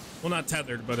 Well, not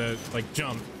tethered, but like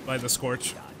jumped by the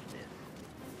Scorch.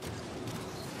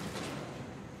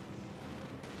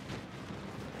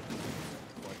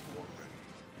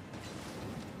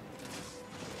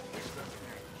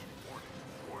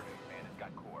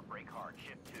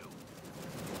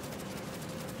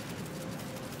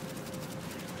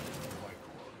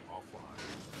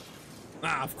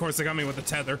 Ah, of course they got me with the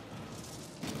tether.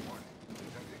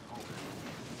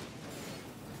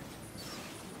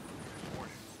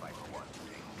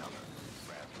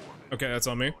 Okay, that's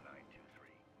on me.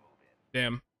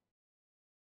 Damn.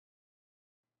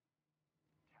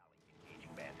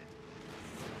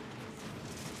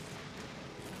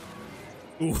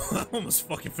 Ooh, I almost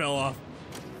fucking fell off.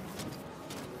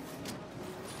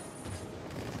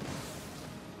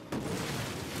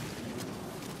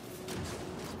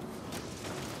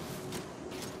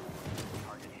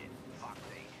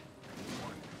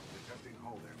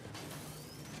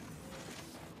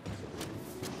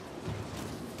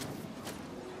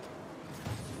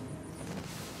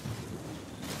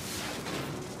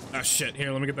 Ah, shit.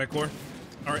 Here, let me get that core.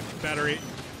 Alright, battery.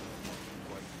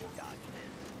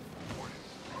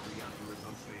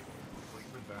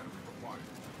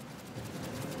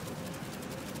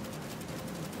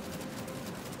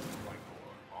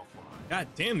 God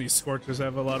damn, these Scorchers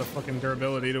have a lot of fucking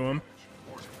durability to them.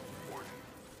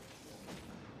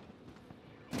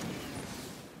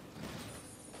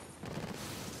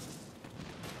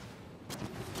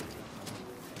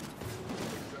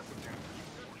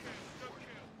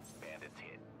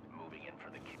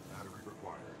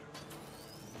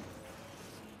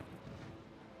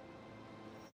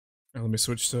 Let me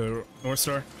switch to North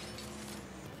Star.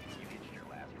 You hitched your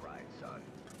last ride, son.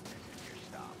 This is your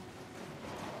stop.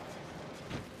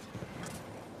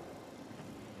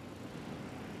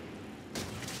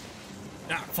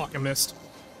 Ah, fuck, I missed.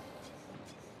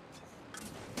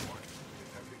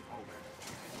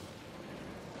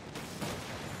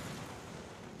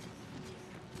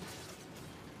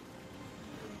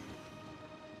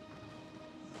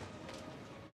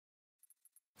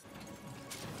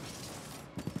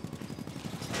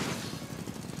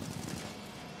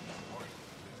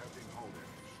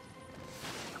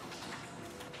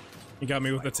 He got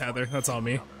me with the tether. That's on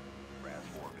me.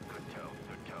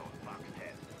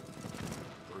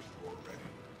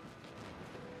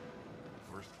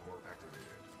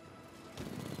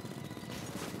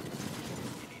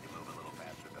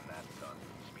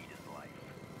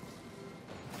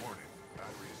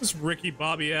 This Ricky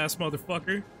Bobby ass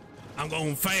motherfucker. I'm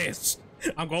going fast.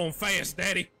 I'm going fast,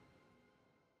 daddy.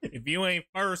 If you ain't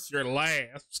first, you're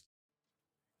last.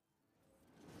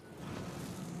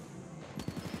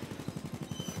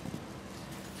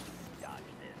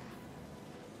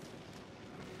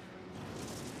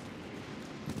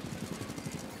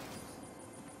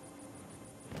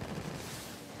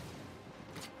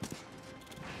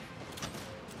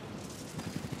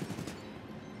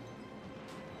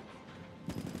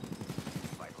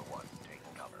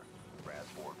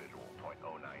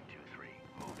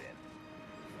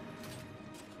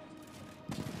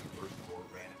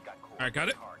 Alright, got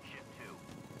it.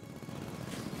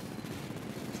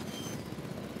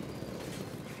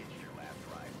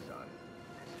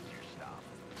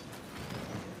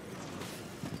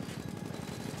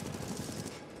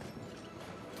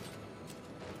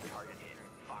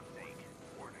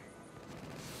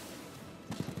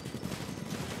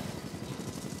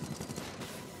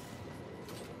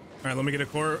 Alright, let me get a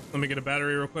core. Let me get a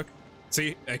battery real quick.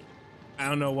 See, I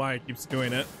don't know why it keeps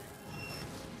doing it.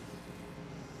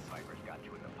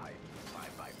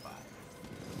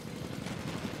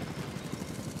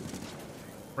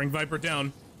 Bring Viper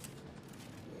down.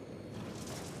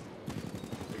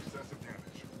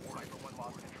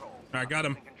 Alright, got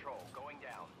him.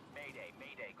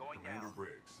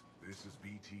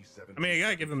 I mean, I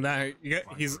gotta give him that.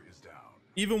 He's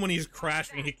even when he's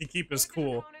crashing, he can keep his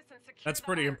cool. That's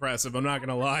pretty impressive. I'm not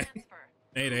gonna lie.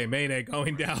 Mayday, mayday,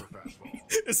 going down.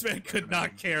 This man could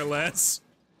not care less.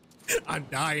 I'm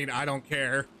dying. I don't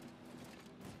care.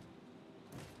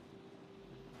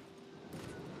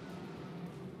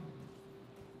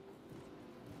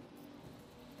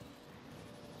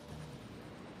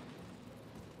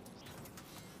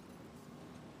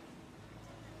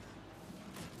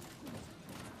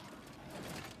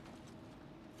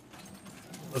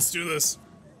 Let's do this.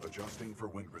 Adjusting for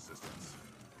wind resistance.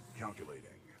 Calculating.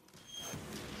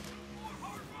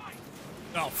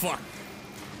 Oh, fuck.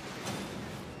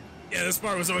 Yeah, this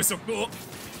part was always so cool.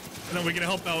 And then we can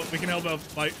help out. We can help out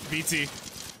by BT.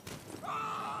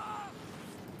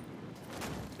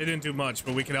 They didn't do much,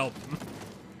 but we can help.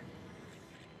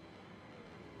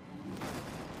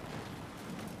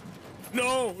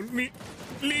 No,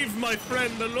 leave my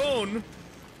friend alone.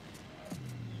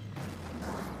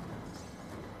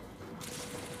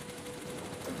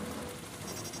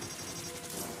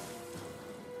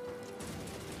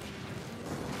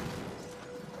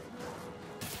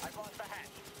 I've lost the hatch.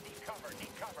 Need cover, need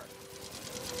cover.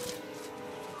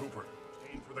 Cooper,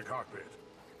 aim for the cockpit.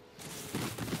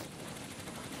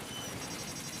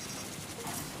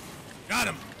 Got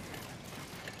him.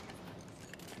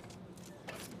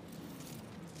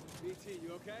 BT,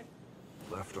 you okay?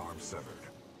 Left arm severed.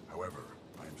 However,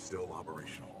 I am still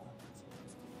operational.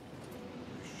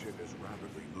 The ship is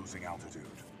rapidly losing altitude.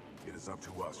 It is up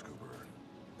to us, Cooper.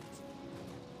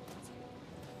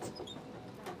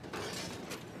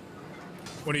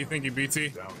 What are you thinking, BT?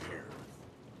 Down here.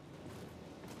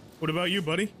 What about you,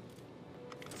 buddy?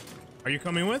 Are you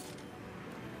coming with?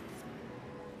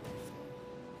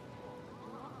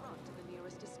 Run to the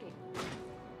nearest escape.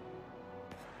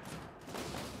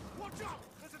 Watch out!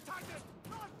 There's a Titan!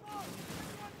 Lifeboat!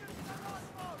 Everyone get to the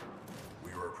lifeboat!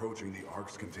 We are approaching the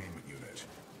Ark's containment unit.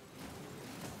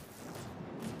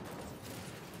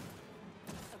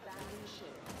 Abandoned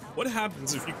ship. What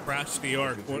happens if you crash the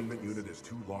Ark? The What containment unit is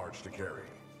too large to carry.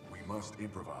 We must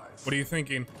improvise. are you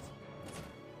thinking?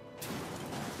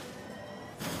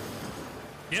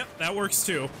 Yep, that works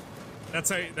too. That's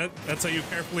how you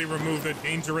carefully remove a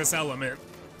dangerous element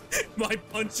by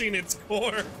punching its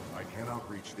core. I cannot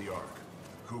reach the Ark.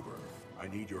 Cooper, I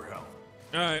need your help.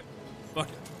 All right, fuck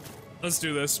it. Let's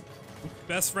do this.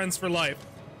 Best friends for life.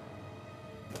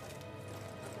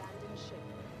 Abandoned ship.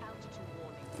 Altitude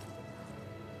warning.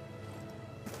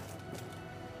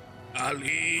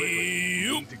 Ali,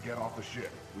 We need to get off the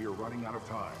ship. We are running out of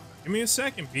time. give me a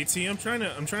second, BT. I'm trying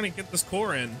to get this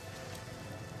core in.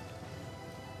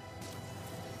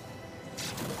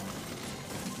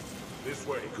 This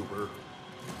way, Cooper.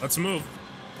 Let's move.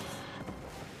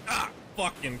 Ah,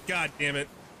 fucking god damn it.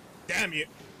 Damn you.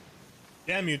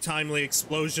 Damn you, timely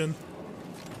explosion.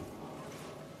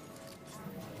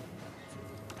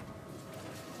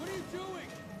 What are you doing?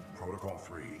 Protocol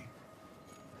 3.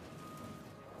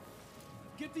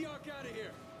 Get the Ark out of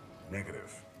here.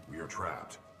 Negative. We are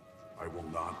trapped. I will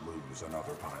not lose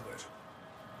another pilot.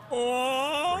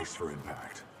 Oh, Brace for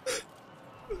impact.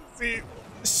 see,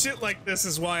 shit like this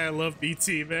is why I love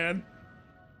BT, man.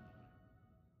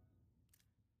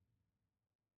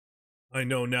 I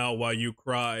know now why you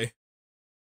cry.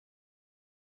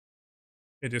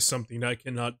 It is something I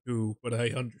cannot do, but I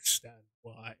understand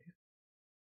why.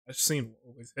 That scene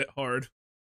will always hit hard.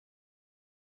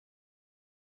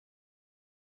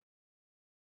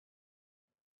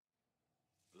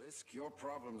 Blisk, your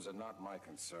problems are not my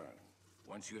concern.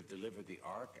 Once you have delivered the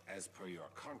Ark as per your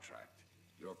contract,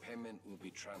 your payment will be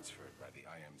transferred by the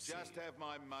IMC. Just have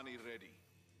my money ready.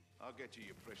 I'll get you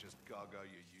your precious cargo,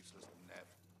 you useless naff.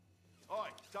 Oi,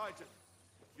 Titan.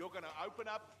 You're gonna open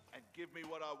up and give me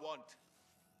what I want.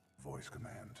 Voice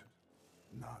command.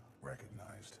 Not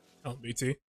recognized. Oh,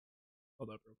 BT. Hold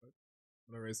up real quick.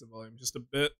 I'm gonna raise the volume just a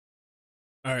bit.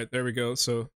 Alright, there we go.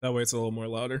 So that way it's a little more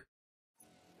louder.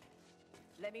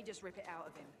 Let me just rip it out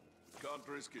of him. Can't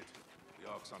risk it. The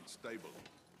Ark's unstable.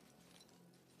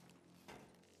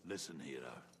 Listen,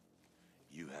 hero.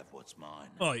 You have what's mine.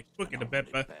 Oi, quick in the bed,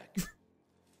 man.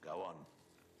 Go on.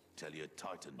 Tell your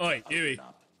Titan Oi, to Huey. open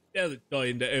up. Yeah, the guy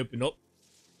in the open up.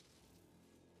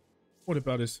 What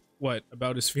about his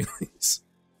about his feelings?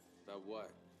 About what?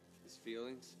 His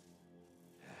feelings?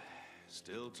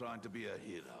 Still trying to be a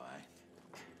hero,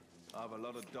 eh? I have a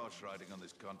lot of dosh riding on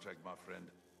this contract, my friend.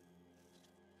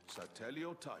 So tell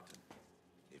your Titan,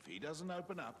 if he doesn't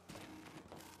open up,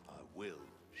 I will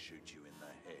shoot you in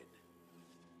the head.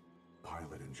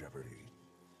 Pilot in jeopardy.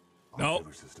 No.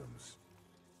 Ocular systems.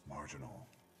 Marginal.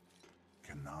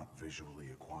 Cannot visually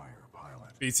acquire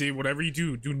pilot. BT, whatever you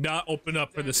do, do not open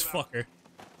up for this fucker.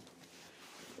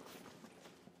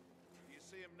 You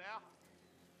see him now?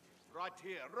 Right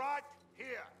here, right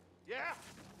here. Yeah?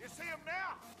 You see him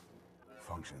now?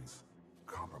 Functions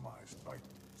compromised by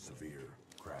severe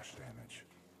crash damage.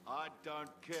 I don't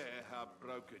care how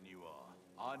broken you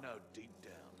are. I know deep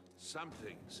down, some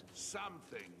things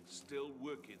still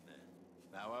work in there.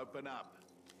 Now open up,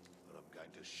 or I'm going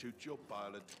to shoot your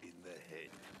pilot in the head.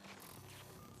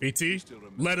 BT, Still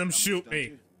remember let him numbers, shoot don't me.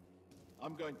 you?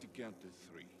 I'm going to count to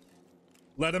 3.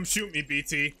 Let him shoot me,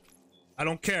 BT. I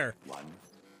don't care. 1.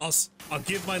 I'll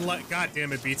give my life. God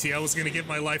damn it, BT. I was gonna give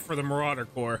my life for the Marauder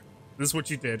Corps. This is what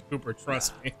you did, Cooper.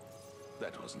 Trust me.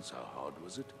 That wasn't so hard,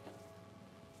 was it?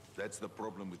 That's the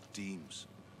problem with teams.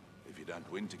 If you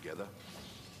don't win together,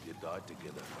 you die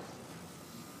together.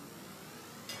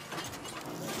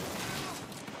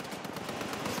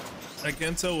 I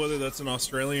can't tell whether that's an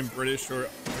Australian, British, or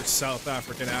South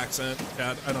African accent,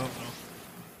 Chad. I don't know.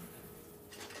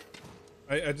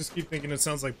 I just keep thinking it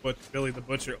sounds like Billy the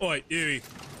Butcher. Oi, Erie.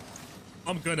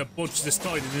 I'm gonna butch this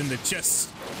Titan in the chest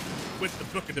with the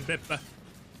book of the Bipper.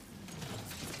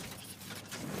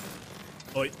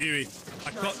 Oi, Erie.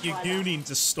 I got you gooning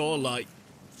to Starlight.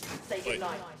 Say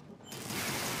goodnight.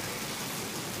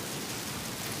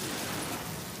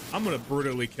 I'm gonna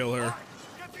brutally kill her.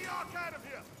 Get the ark out of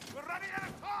here! We're running out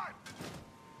of time!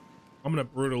 I'm gonna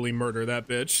brutally murder that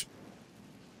bitch.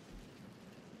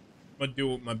 I'm gonna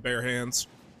do it with my bare hands.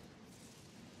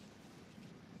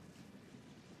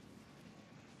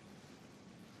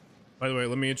 By the way,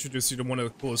 let me introduce you to one of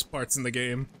the coolest parts in the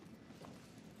game.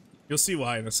 You'll see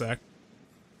why in a sec.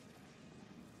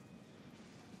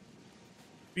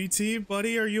 BT,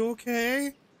 buddy, are you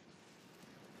okay?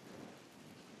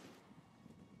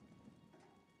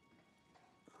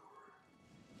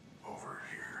 Over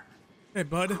here. Hey,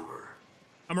 bud. Cooper,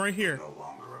 I'm right here. no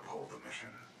longer uphold the mission.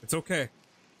 It's okay.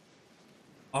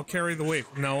 I'll carry the weight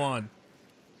from now on.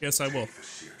 Yes, I will. Take the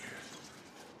seer kit.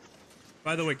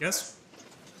 By the way, guess?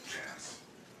 Chance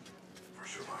for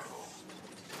survival.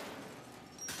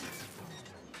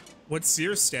 What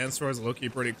SEER stands for is low-key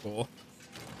pretty cool.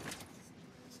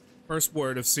 First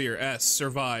word of SEER, S,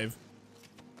 survive.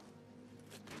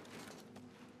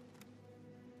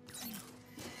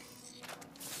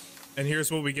 And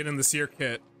here's what we get in the SEER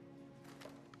kit.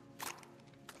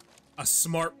 A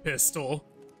smart pistol.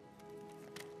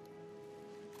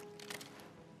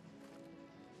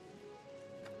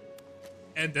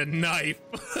 And a knife.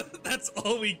 That's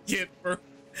all we get for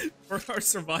our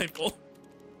survival.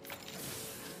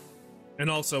 And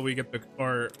also we get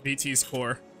our BT's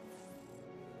core.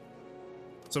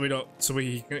 So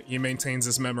he maintains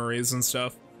his memories and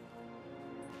stuff.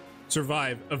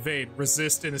 Survive, evade,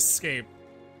 resist, and escape.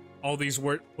 All these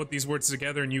put these words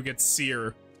together and you get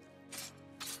SEER.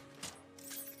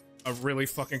 A really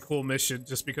fucking cool mission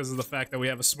just because of the fact that we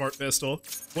have a smart pistol.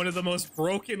 One of the most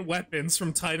broken weapons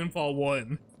from Titanfall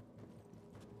 1.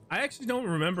 I actually don't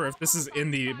remember if this is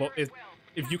in the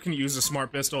if you can use a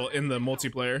smart pistol in the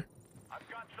multiplayer. I've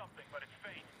got something, but it's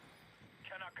faint.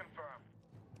 Cannot confirm.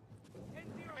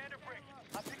 Commander Briggs,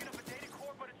 I'm picking up a data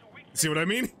core, but it's a weak. See what I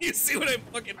mean? You see what I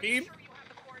fucking mean? Sure you have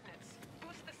the coordinates.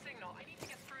 Boost the signal. I need to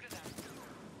get through to them.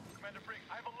 Commander Briggs,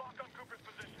 I have a lock on Cooper's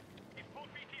position. He's pulled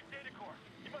BT's data core.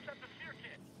 He must have the seer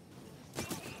kit.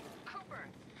 BT, Cooper,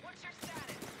 what's your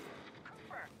status?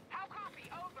 Cooper, how copy?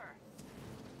 Over.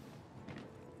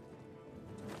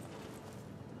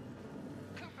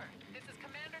 Cooper, this is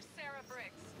Commander Sarah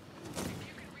Briggs. If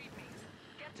you can read me,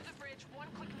 get to the bridge 1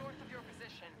 click north of your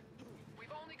position.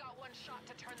 We've only got one shot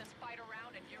to turn this fight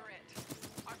around and you're it.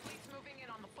 Our fleet's moving in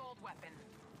on the fold weapon.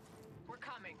 We're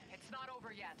coming. It's not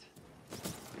over yet.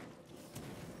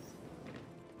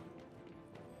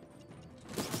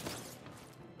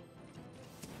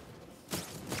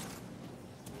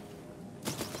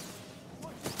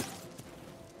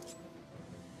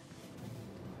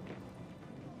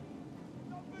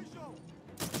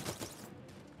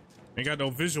 I got no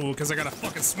visual because I got a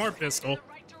fucking smart pistol. In the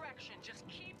right direction. Just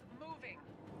keep moving.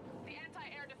 The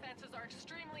anti-air defenses are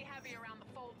extremely heavy around the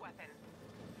fold weapon.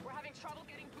 We're having trouble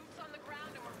getting boots on the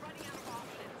ground and we're running out of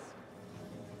options.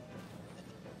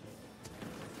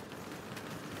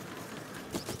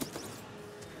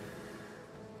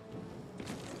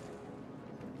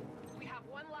 We have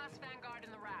one last Vanguard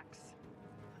in the racks.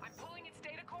 I'm pulling its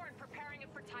data core and preparing it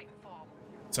for Titanfall.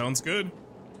 Sounds good.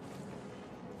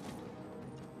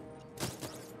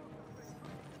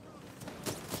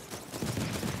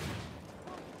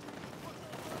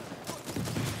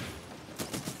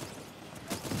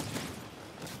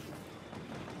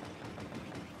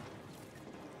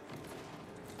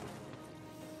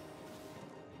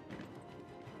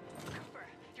 Cooper,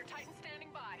 your Titan's standing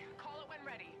by. Call it when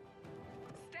ready.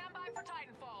 Stand by for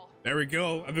Titanfall. There we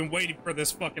go. I've been waiting for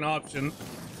this fucking option.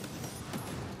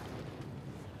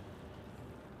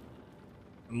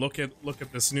 And look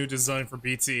at this new design for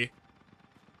BT.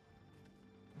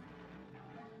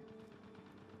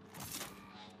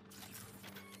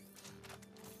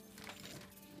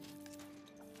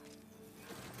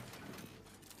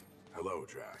 Hello,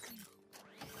 Jack.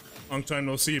 Long time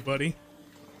no see, buddy.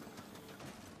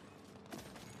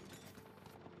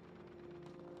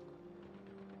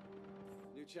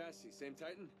 chassis, same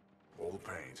Titan? Old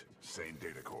paint, same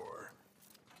data core.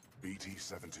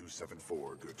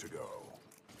 BT-7274, good to go.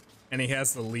 And he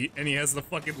has the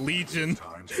fucking Legion.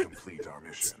 Time to complete our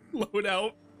mission. Load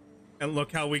out. And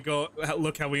look how we go.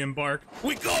 Look how we embark.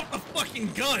 We go up the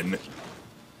fucking gun.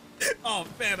 Oh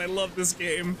man, I love this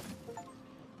game.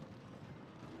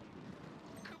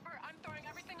 Cooper, I'm throwing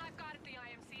everything I've got at the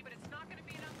IMC, but it's not going to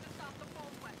be enough to stop the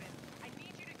fold weapon. I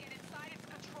need you to get inside its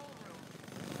control room.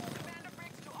 Commander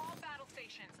Briggs to all battle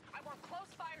stations. I want close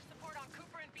fire support on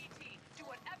Cooper and BT. Do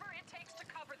whatever it takes to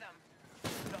cover them.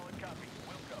 Solid copy.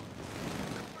 We'll go.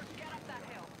 Cooper, get up that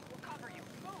hill. We'll cover you.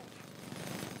 Move.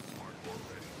 Smart core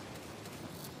ready.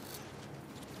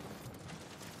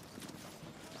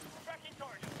 Tracking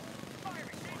target.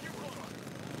 Firing. Danger close.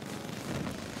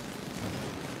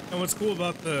 And what's cool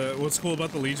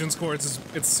about the Legion's core is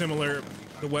it's similar.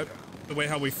 The way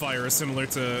how we fire is similar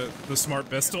to the smart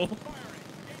pistol,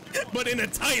 but in a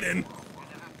Titan.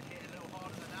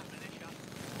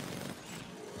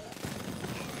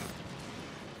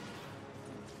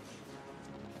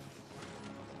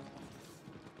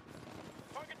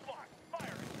 Target blocked.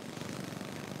 Firing.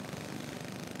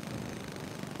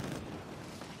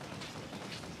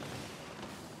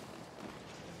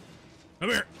 Come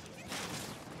here.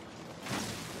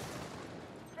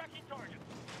 Tracking target.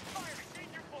 Firing.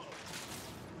 Danger close.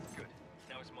 Good.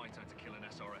 Now it's my turn to kill an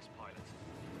SRS pilot.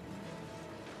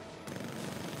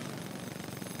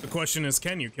 The question is,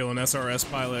 can you kill an SRS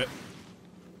pilot?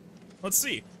 Let's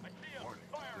see. I see him.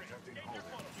 Firing. Danger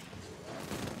close.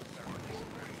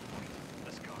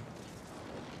 Let's go.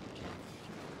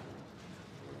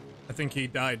 I think he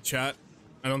died, chat.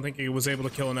 I don't think he was able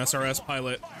to kill an SRS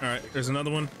pilot. Alright, there's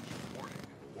another one. Warning,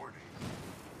 warning.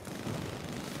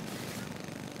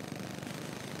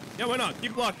 Yeah, why not?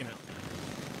 Keep blocking it.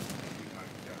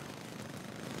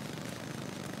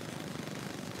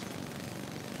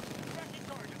 Tracking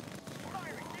target.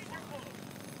 Firing. Danger close.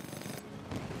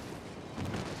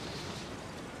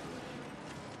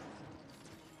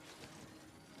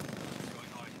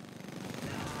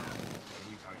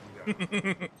 Enemy Titan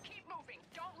down. Keep moving.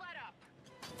 Don't let up.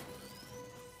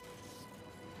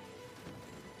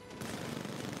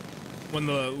 When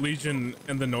the Legion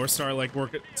and the North Star like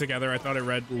work together, I thought I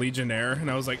read Legionnaire, and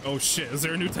I was like, "Oh shit! Is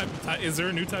there a new type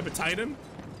of Titan?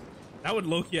 That would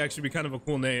low-key actually be kind of a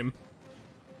cool name."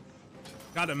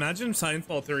 God, imagine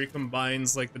Titanfall 3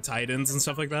 combines like the Titans and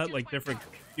stuff like that, like different.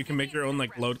 You can make your own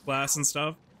like load class and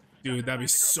stuff. Dude, that'd be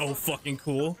so fucking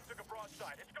cool. Took a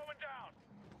broadside. It's going down.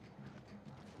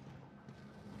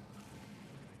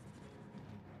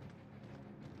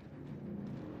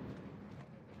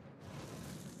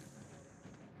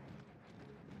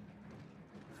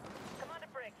 Commander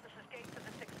Briggs, this is Gates of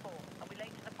the 6-4. Are we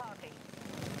late to the party?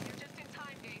 You're just in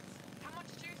time, Gates. How much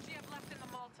juice do you have left in the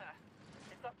Malta?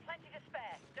 We've got plenty to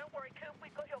spare. Don't worry, Coop,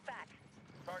 we've got your back.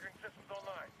 Targeting systems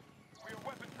online. We are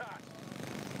weapons hot.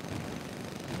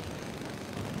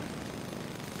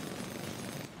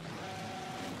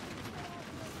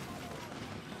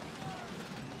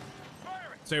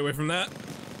 Firing. Stay away from that.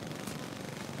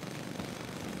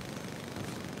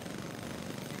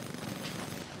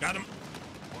 Got him.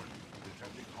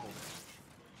 Detecting home.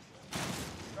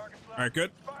 Target flash. All right,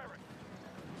 good. Firing.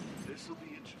 This'll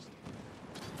be interesting.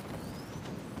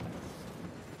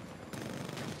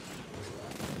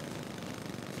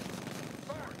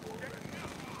 Firing. Taking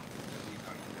down. Enemy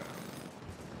Titan down.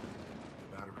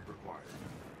 Battery required.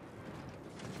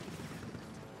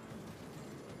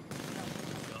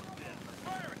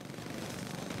 Firing.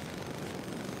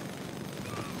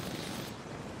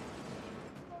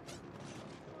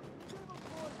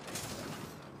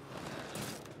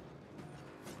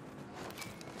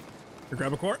 Here,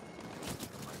 grab a core.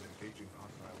 I'm engaging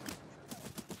hostile infantry.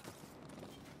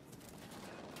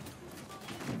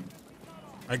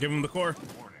 I give him the core.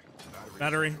 Warning.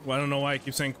 Battery. Well, I don't know why I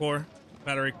keep saying core.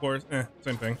 Battery, core.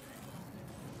 Same thing.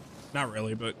 Not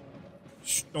really, but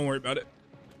shh, don't worry about it.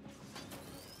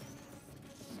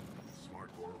 Smart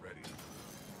core ready.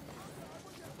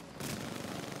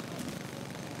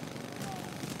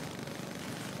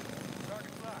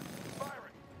 Target flash.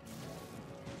 Firing.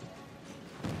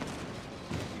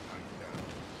 Enemy Titan down.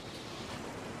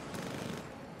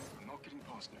 Not getting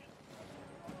past me.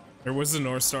 There was the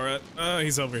North Star at.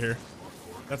 He's over here.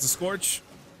 That's a Scorch.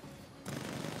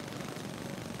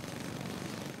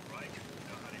 Right.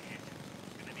 Know how to hit.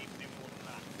 Gonna need to do more than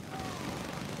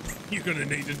that. You're gonna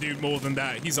need to do more than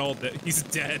that. He's all dead. He's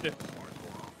dead. Smart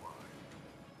core offline.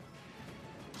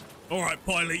 All right,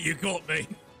 pilot, you got me.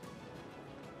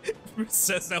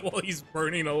 Says that while he's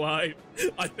burning alive.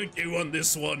 I think you won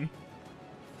this one.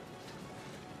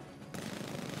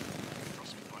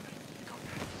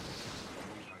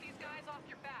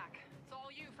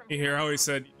 You hear how he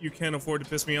said, you can't afford to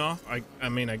piss me off? I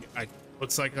mean, I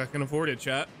looks like I can afford it,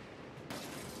 chat.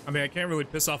 I mean, I can't really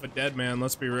piss off a dead man,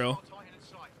 let's be real. Titan in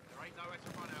sight. There ain't nowhere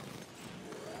to run out.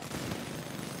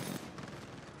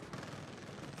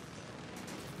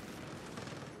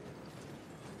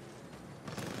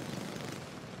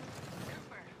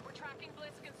 Cooper, we're tracking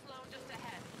Blisk and Sloan just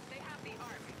ahead. They have the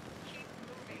Ark. Keep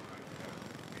moving.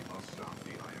 We must stop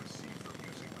the IMC from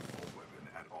using the full weapon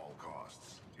at all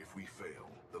costs. If we fail,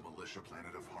 the militia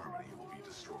planet of Harmony will be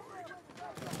destroyed.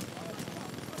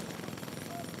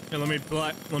 Here, let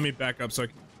me back up so I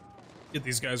can get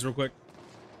these guys real quick.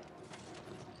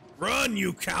 Run,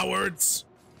 you cowards!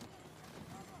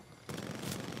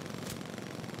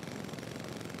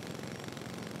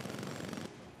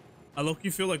 I look,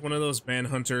 you feel like one of those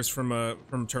manhunters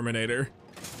from Terminator.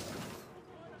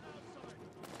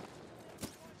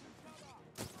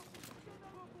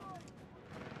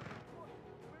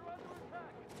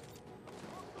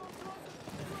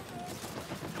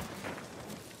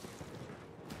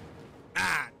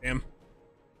 Ah, damn.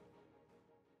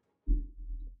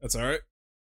 That's all right.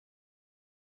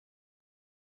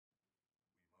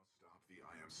 Stop the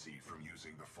IMC from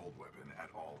using the full weapon at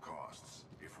all costs.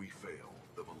 If we fail,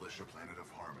 the militia planet of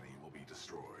Harmony will be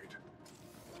destroyed.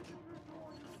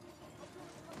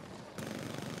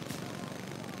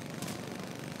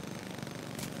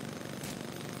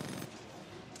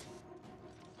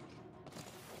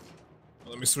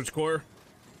 Let me switch core.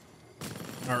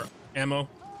 Or ammo.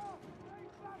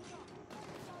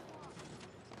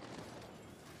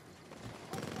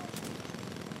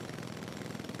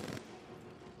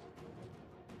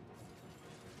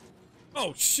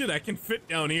 Oh shit, I can fit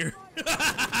down here.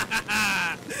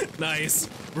 Nice.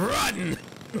 Run!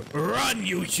 Run,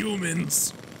 you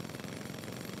humans!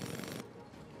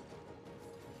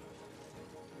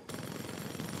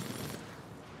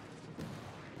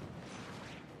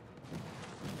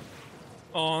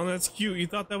 Oh, that's cute. You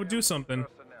thought that would do something.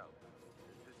 Personnel.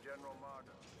 This is General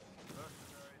Margot.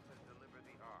 Mercenaries has delivered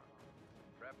the Ark.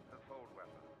 Prep the fold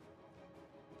weapon.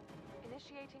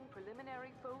 Initiating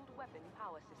preliminary fold weapon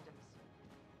power systems.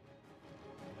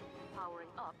 Powering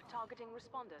up targeting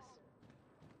responders.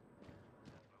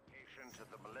 Location to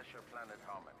the militia planet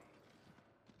Harmony.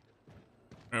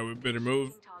 Alright, we better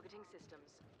move. Targeting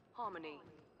systems. Harmony.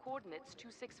 Coordinates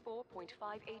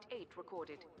 264.588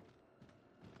 recorded.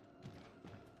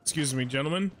 Excuse me,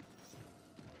 gentlemen.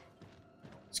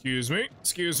 Excuse me.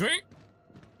 Excuse me.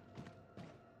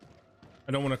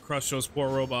 I don't want to crush those poor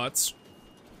robots.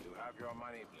 You have your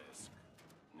money, Blisk.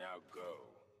 Now go.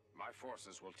 My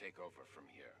forces will take over from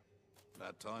here.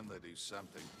 That time they do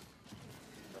something.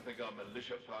 I think our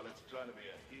militia pilot's trying to be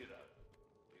a hero.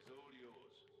 He's all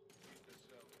yours. Keep the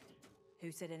salvage.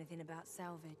 Who said anything about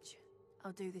salvage?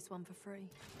 I'll do this one for free.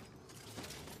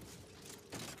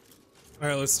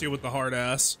 Alright, let's deal with the hard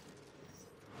ass.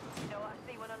 You know what I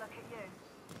see when I look at you?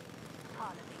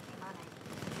 Pile of easy money.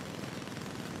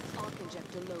 Arc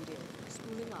injector loaded.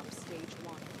 Spooling up stage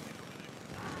 1.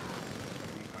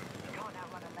 You can't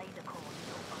outrun a laser core,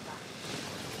 little bugger.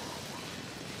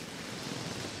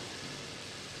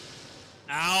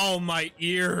 Ow, my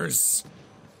ears.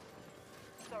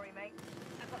 Sorry, mate.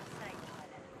 I've got to say,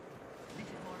 pilot. This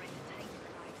is more entertaining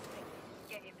than I expected.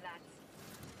 Get him, lads.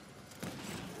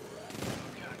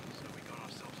 Okay, so we got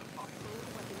ourselves a fight. Fold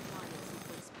weapon pilot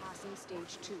sequence passing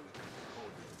stage 2.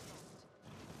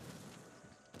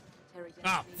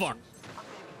 Ah, fuck. I'm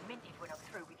going to be minted when I'm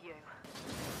through with you.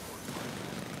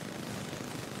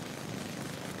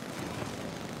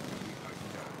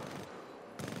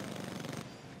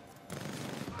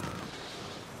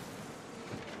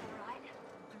 All right,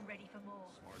 I'm ready for more.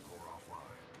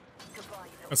 Goodbye,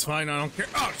 you little That's fine, I don't care.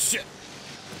 Oh, shit.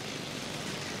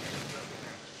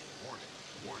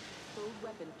 Fold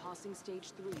weapon passing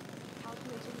stage 3.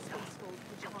 Calculating space fold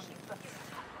Come on, projection. you fucking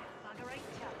bugger, ain't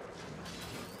ya?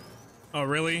 Oh,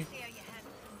 really? See how you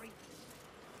handle some reapers.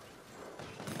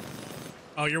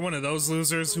 Oh, you're one of those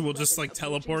losers who will just, like,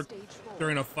 teleport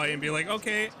during a fight and be like,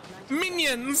 okay,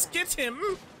 minions, get him!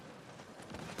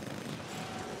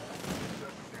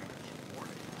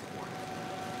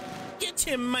 Get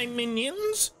him, my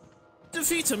minions!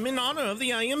 Defeat him in honor of the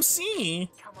IMC!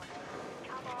 Come on,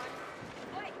 come on.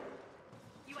 Wait!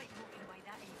 You ain't walking away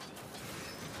that easy.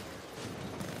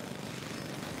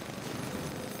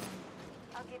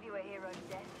 I'll give you a hero's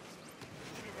death.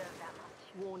 You deserve that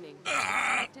much. Warning.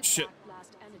 Ah, Active shit. arc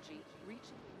blast energy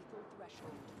reaching lethal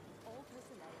threshold. All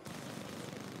personnel.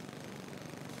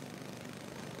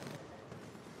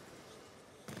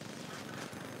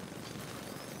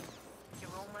 You're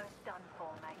almost done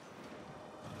for, mate.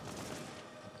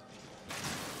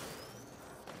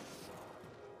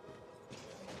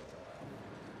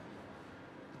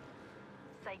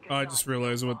 say Oh, I goodnight, just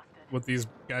realized bastard. what these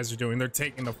guys are doing. They're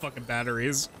taking the fucking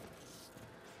batteries.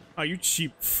 Oh, you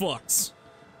cheap fucks.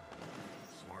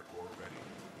 Smart core ready.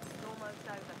 It's almost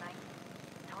over, mate.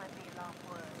 Time for your last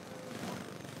word.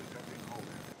 Detecting hull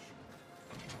damage.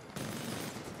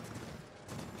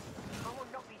 I will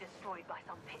not be destroyed by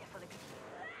some pitiful abuse.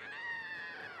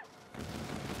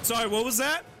 Sorry, what was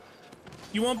that?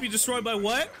 You won't be destroyed by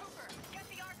what? Cooper, get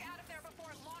the Ark out of there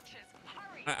before it launches.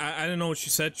 Hurry! I don't know what she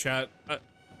said, chat.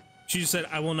 She just said,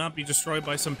 I will not be destroyed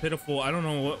by some pitiful... I don't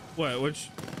know which...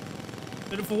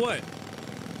 Pitiful what?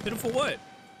 Pitiful what?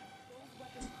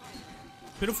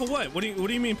 Pitiful what? What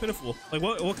do you mean pitiful? Like,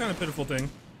 what kind of pitiful thing?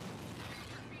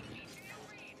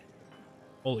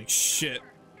 Holy shit.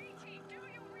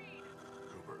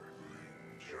 Cooper,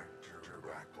 the injector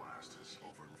back blast has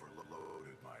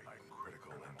overloaded my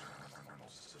critical internal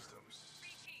systems.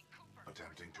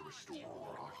 Attempting to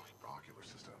restore ocular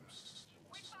systems.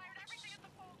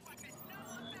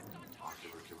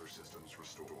 Ocular systems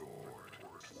restored.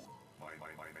 My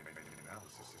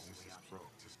analysis is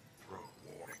pro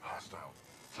warning. Hostile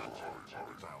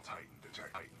Titan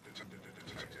detected.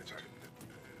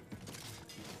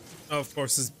 Oh, of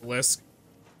course, it's Blisk.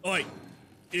 Oi!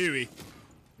 Eerie.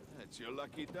 It's your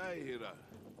lucky day, hero.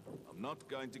 I'm not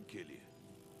going to kill you.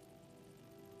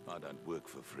 I don't work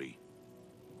for free.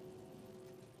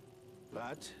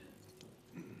 But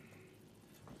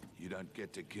you don't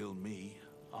get to kill me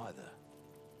either.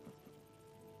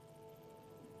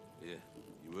 Yeah,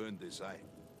 you earned this, eh?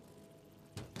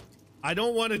 I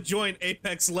don't want to join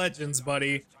Apex Legends,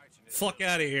 buddy. Fuck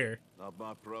out of here. Not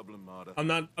my problem, Marta. I'm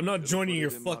not joining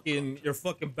your fucking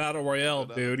battle royale,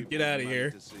 dude. Get out of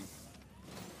here.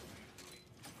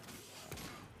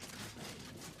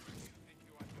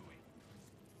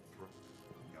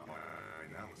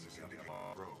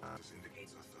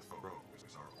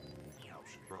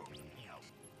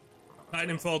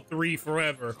 Titanfall 3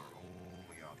 forever.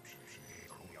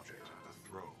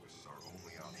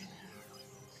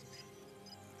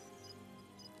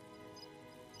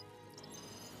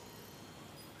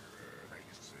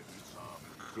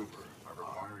 Cooper, I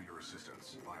require your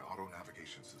assistance. My auto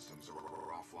navigation systems are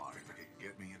offline.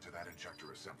 Get me into that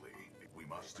injector assembly. We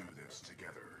must do this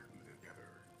together.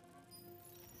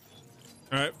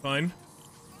 Alright, fine.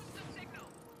 Signal.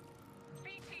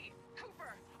 BT,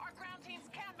 Cooper, our ground teams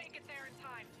can't make it there in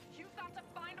time. You've got to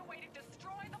find a way to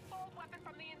destroy the fold weapon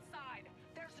from the inside.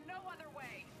 There's no other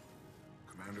way.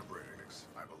 Commander Briggs,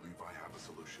 I believe I have a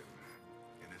solution.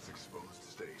 In its exposed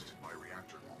state, my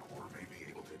reactor core may be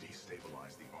able to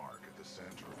destabilize the arc at the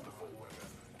center of the fold weapon.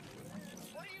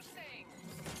 What are you saying?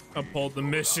 Uphold the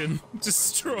mission.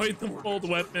 Destroy the fold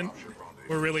weapon.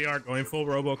 We really are going full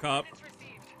RoboCop. It's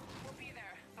received. We'll be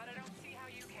there, but I don't see how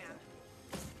you can.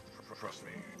 Trust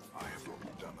me, I have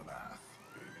done the math.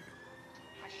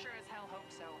 I sure as hell hope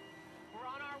so. We're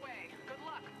on our way. Good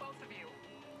luck, both of you.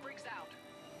 Briggs out.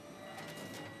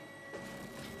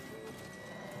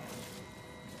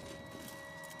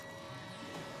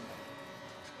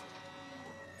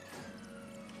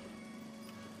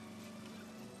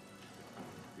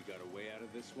 We got a way out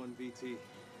of this one, BT?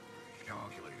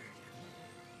 Calculating.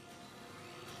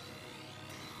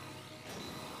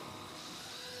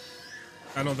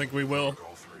 I don't think we will.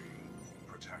 Goal 3.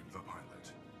 Protect the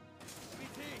pilot.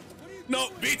 No,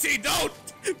 BT, don't!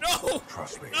 No!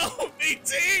 Trust me. No,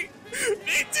 BT!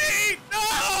 BT,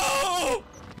 no!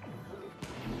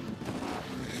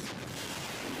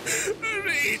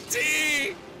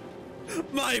 BT!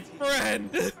 My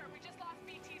friend! Cooper, we just lost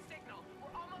BT signal.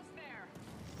 We're almost there.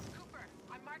 Cooper,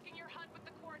 I'm marking your HUD with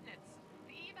the coordinates.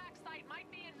 The evac site might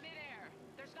be in midair.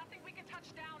 There's nothing we can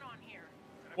touch down on here.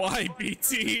 Why,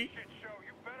 BT?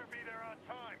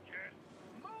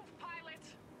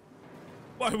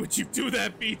 Why would you do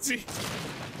that, BT?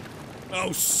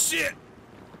 Oh, shit!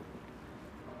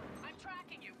 I'm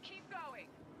tracking you. Keep going.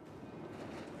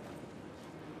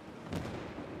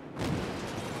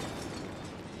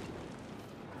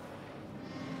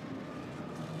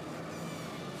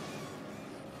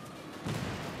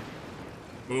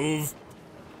 Move.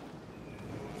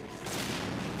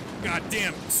 God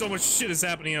damn, so much shit is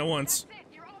happening at once. That's it.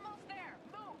 You're almost there.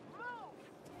 Move, move.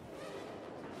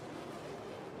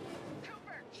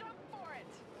 Cooper, jump for it.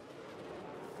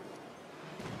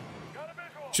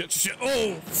 Shit, shit.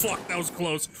 Oh, fuck, that was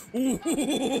close. Ooh. Come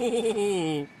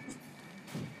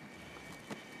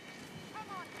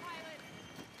on, pilot.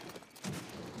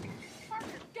 Parker,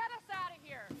 get us out of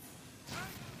here.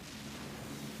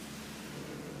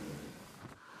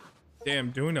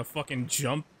 Damn, doing a fucking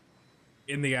jump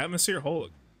in the atmosphere?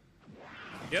 Hold.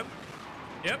 Yep.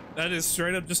 Yep, that is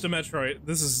straight up just a Metroid.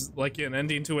 This is like an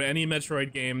ending to any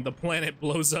Metroid game. The planet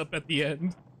blows up at the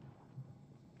end.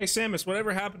 Hey Samus,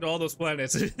 whatever happened to all those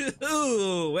planets?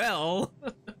 Ooh, well.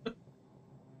 Why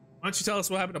don't you tell us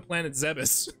what happened to planet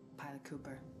Zebes? Pilot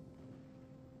Cooper.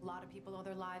 A lot of people owe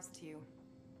their lives to you.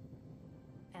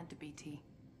 And to BT.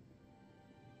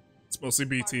 It's mostly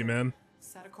BT, man.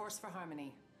 Set a course for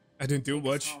Harmony. I didn't do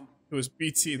much. It was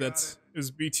BT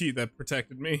that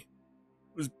protected me.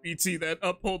 It was BT that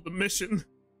upheld the mission.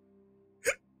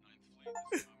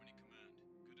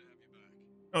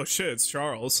 Oh shit, it's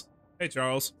Charles. Hey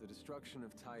Charles. The destruction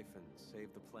of Typhon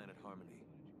saved the planet Harmony.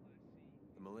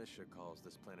 The militia calls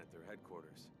this planet their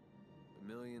headquarters. But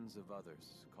millions of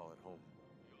others call it home.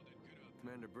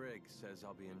 Commander Briggs says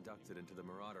I'll be inducted into the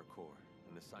Marauder Corps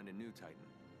and assigned a new Titan.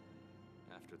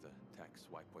 After the techs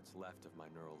wipe what's left of my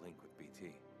neural link with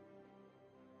BT.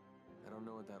 I don't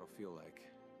know what that'll feel like,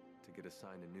 to get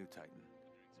assigned a new Titan.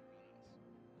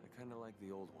 I kinda like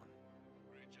the old one.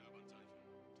 Great job on Typhon,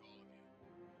 to all of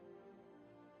you.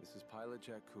 This is Pilot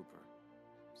Jack Cooper,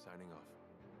 signing off.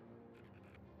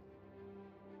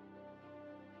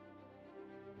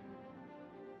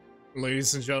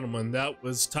 Ladies and gentlemen, that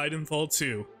was Titanfall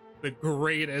 2, the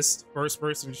greatest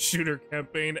first-person shooter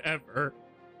campaign ever.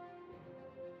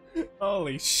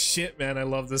 Holy shit, man, I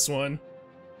love this one.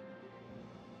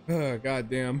 Oh,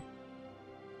 goddamn.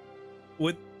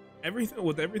 With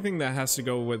everything that has to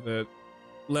go with it,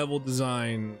 level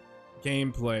design,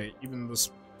 gameplay, even the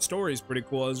story's pretty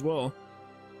cool as well.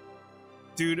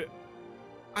 Dude,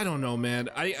 I don't know, man.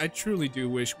 I truly do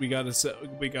wish we got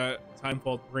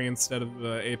Titanfall 3 instead of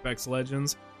Apex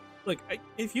Legends. Look,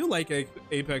 if you like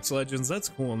Apex Legends, that's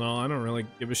cool and all. I don't really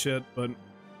give a shit, but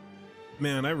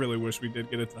man, I really wish we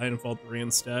did get a Titanfall 3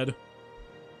 instead.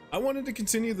 I wanted to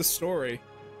continue the story.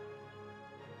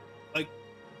 Like,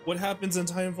 what happens in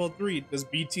Titanfall 3? Does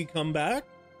BT come back?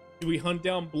 Do we hunt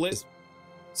down Blitz?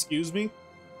 Excuse me?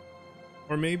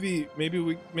 Or maybe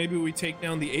we take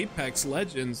down the Apex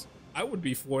Legends. I would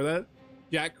be for that.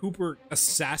 Jack Cooper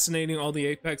assassinating all the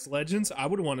Apex Legends. I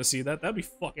would want to see that. That'd be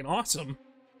fucking awesome.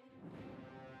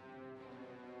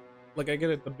 Like, I get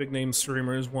it, the big name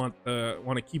streamers want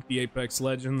to keep the Apex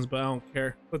Legends, but I don't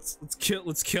care. Let's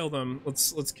kill them.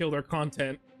 Let's kill their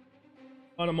content.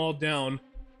 Hunt them all down.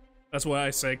 That's what I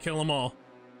say. Kill them all.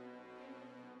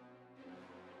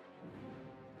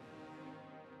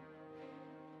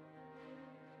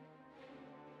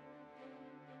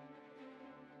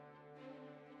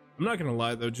 I'm not gonna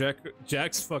lie though,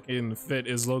 Jack's fucking fit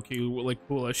is low-key like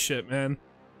cool as shit, man.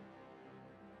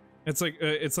 It's like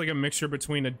a mixture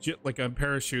between a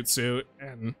parachute suit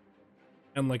and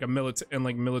like a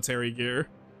military gear.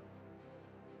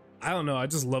 I don't know. I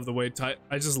just love the way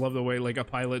like a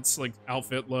pilot's like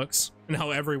outfit looks, and how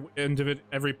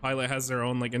every pilot has their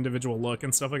own like individual look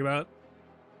and stuff like that.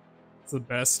 It's the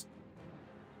best.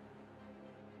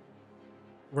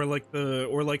 Or like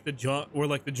the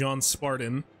John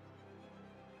Spartan.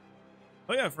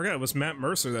 Oh yeah, I forgot it was Matt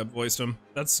Mercer that voiced him.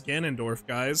 That's Ganondorf,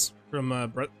 guys,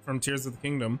 from Tears of the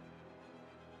Kingdom.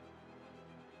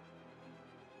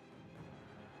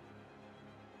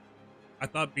 I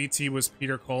thought BT was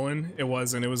Peter Cullen. It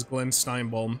wasn't. It was Glenn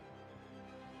Steinbaum.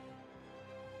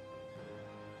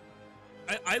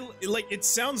 I like, it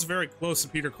sounds very close to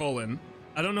Peter Cullen.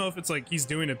 I don't know if it's like he's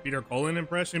doing a Peter Cullen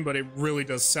impression, but it really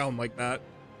does sound like that.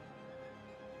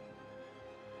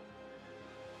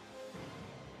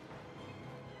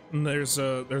 And there's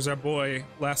our boy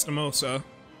Lastimosa.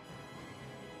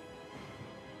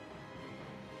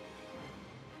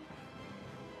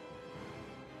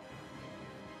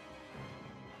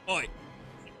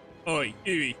 Oi,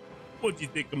 Huey, what do you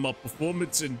think of my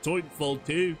performance in Titanfall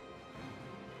 2?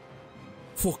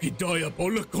 Fucking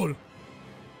diabolical.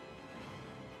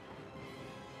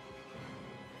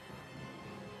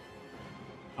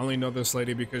 I only know this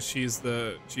lady because she's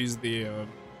the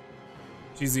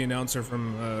announcer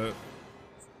from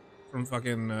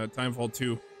fucking Titanfall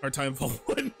 2 or Titanfall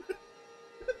 1.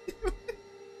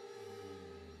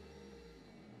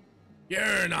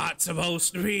 You're not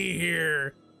supposed to be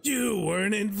here. You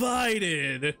weren't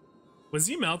invited. Was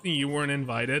he mouthing you weren't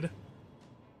invited?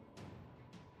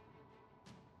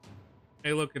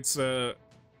 Hey, look, it's Sylvester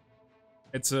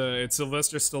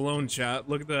Stallone, chat.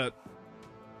 Look at that.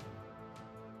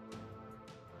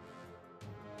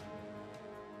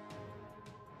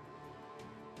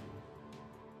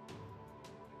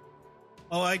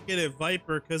 Oh, I get it,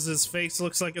 Viper, because his face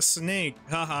looks like a snake.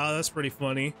 Haha, that's pretty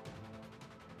funny.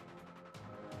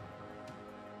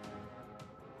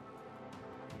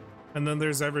 And then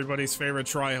there's everybody's favorite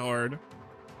tryhard.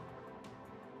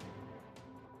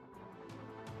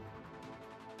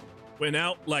 Went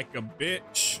out like a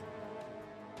bitch.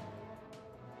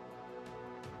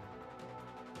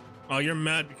 Oh, you're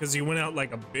mad because he went out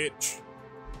like a bitch.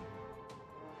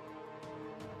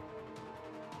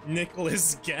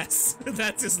 Nicholas Guess.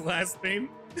 That's his last name.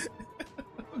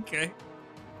 Okay.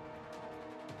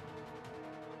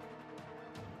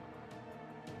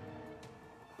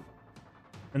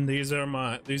 And these are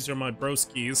my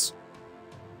broskies.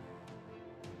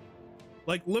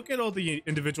 Like, look at all the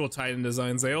individual Titan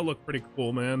designs. They all look pretty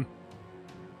cool, man.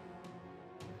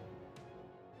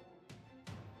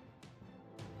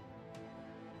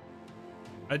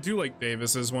 I do like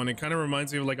Davis's one. It kind of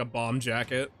reminds me of like a bomb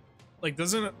jacket. Like,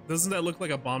 doesn't that look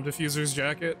like a bomb diffuser's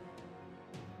jacket?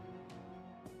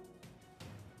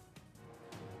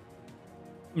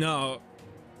 No.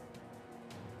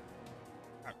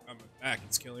 I'm back.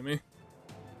 It's killing me.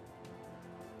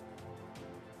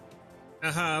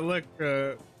 Haha, look.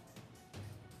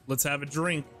 Let's have a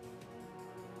drink.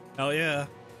 Hell yeah.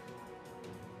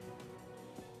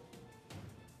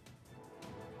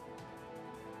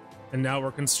 And now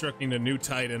we're constructing a new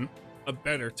Titan. A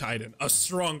better Titan. A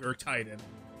stronger Titan.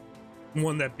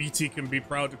 One that BT can be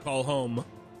proud to call home.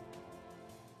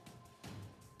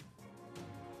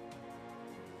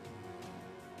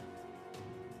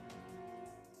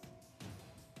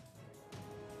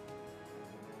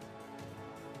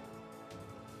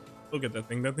 Look at that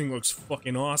thing. That thing looks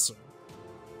fucking awesome.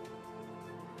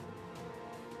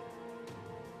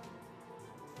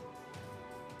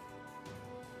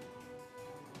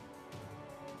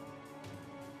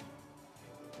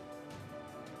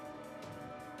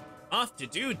 Off to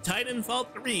do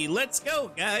Titanfall 3. Let's go,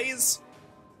 guys.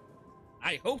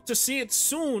 I hope to see it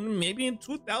soon, maybe in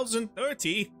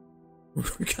 2030.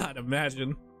 God,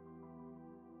 imagine.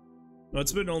 Well,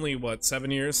 it's been only, what, 7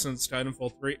 years since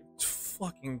Titanfall 3?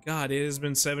 Fucking God, it has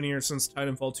been 7 years since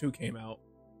Titanfall 2 came out.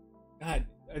 God,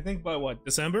 I think by what,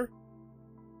 December?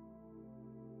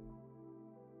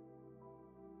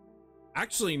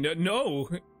 Actually, no,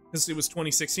 because it was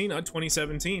 2016, not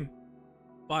 2017.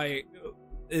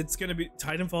 It's gonna be,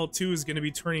 Titanfall 2 is gonna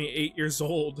be turning 8 years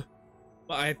old.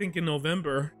 But I think in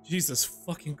November. Jesus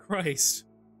fucking Christ.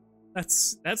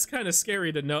 That's kind of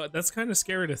scary to know. That's kind of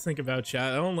scary to think about,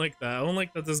 chat. I don't like that. I don't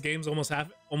like that this game's almost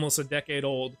a decade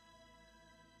old.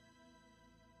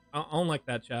 I don't like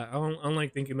that, chat. I don't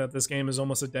like thinking that this game is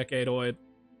almost a decade old.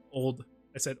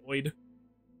 I said oid.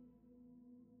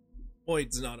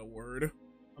 Oid's not a word.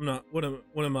 I'm not. What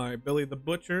am I? Billy the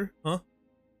Butcher? Huh?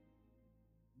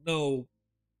 No.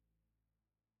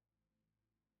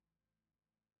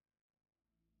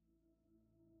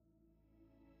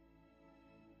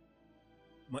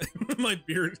 My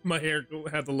beard, my hair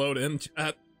had to load in,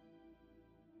 chat.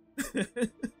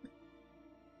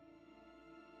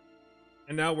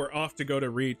 And now we're off to go to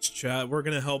Reach, chat. We're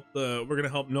gonna help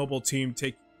Noble Team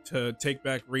take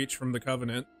back Reach from the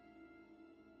Covenant.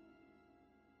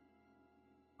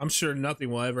 I'm sure nothing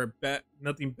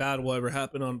bad will ever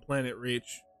happen on Planet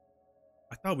Reach.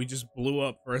 I thought we just blew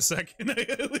up for a second.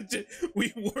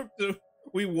 we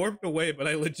warped away, but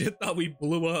I legit thought we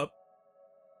blew up.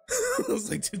 I was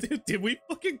like, did we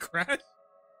fucking crash?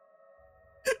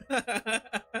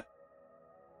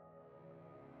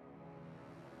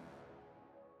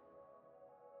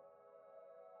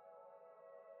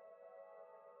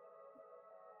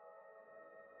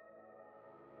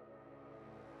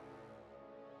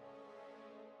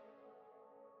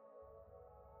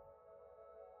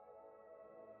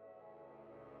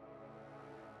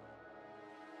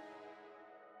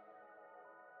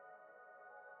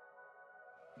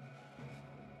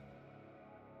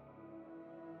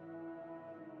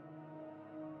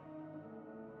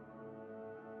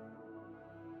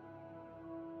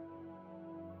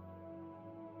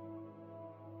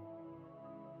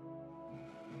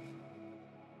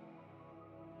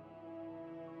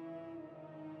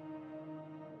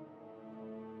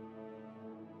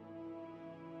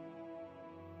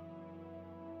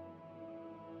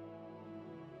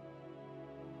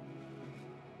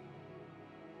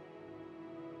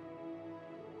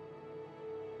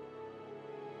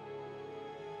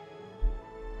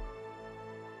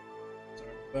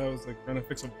 That was like trying to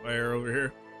fix a fire over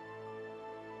here.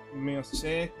 Give me a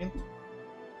second.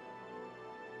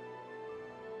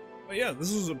 But yeah,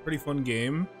 this was a pretty fun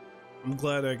game. I'm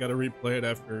glad I got to replay it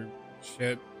after,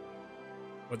 shit,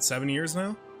 what, 7 years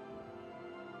now?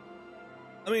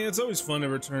 I mean, it's always fun to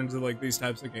return to like these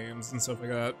types of games and stuff like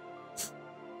that.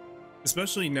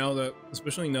 Especially now that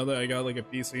I got like a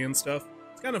PC and stuff.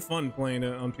 It's kind of fun playing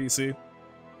it on PC.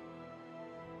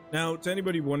 Now, to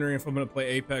anybody wondering if I'm gonna play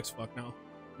Apex, fuck no.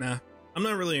 Nah, I'm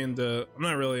not really into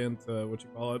what you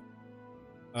call it.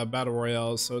 battle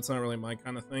royales, so it's not really my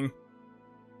kind of thing.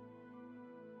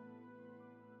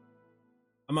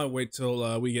 I might wait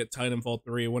till we get Titanfall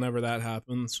 3, whenever that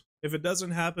happens. If it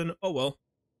doesn't happen, oh well.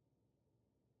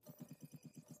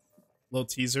 Little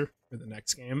teaser for the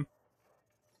next game.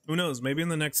 Who knows? Maybe in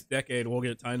the next decade we'll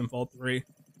get Titanfall 3.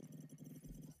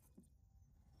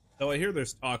 Though I hear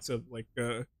there's talks of like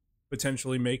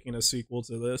potentially making a sequel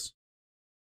to this.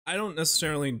 I don't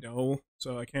necessarily know,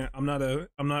 so I can't. I'm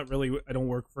not really. I don't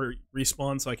work for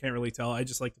Respawn, so I can't really tell. I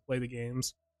just like to play the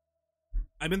games.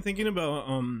 I've been thinking about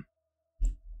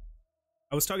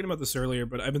I was talking about this earlier,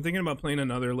 but I've been thinking about playing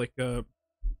another like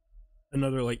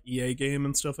EA game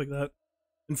and stuff like that.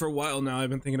 And for a while now, I've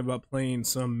been thinking about playing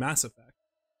some Mass Effect.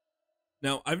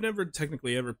 Now, I've never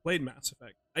technically ever played Mass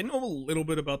Effect. I know a little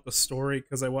bit about the story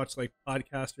because I watch like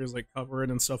podcasters like cover it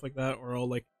and stuff like that, or I'll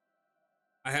like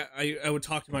I would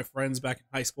talk to my friends back in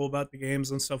high school about the games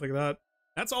and stuff like that.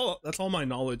 That's all my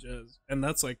knowledge is, and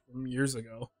that's like from years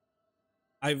ago.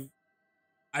 I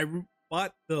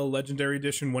bought the Legendary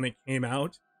Edition when it came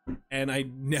out, and I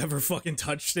never fucking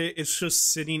touched it. It's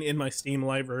just sitting in my Steam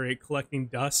library collecting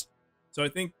dust. So I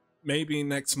think maybe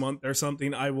next month or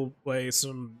something I will play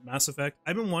some Mass Effect.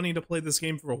 I've been wanting to play this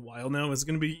game for a while now. It's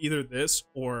going to be either this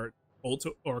or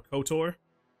KOTOR.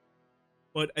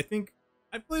 But I think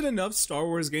I've played enough Star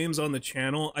Wars games on the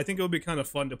channel. I think it would be kind of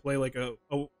fun to play like a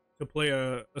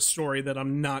story that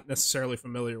I'm not necessarily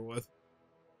familiar with.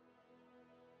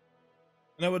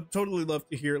 And I would totally love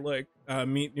to hear like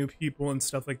meet new people and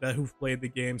stuff like that who've played the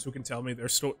games, who can tell me their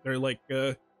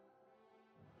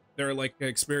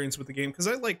experience with the game, because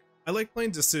I like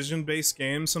playing decision-based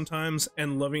games sometimes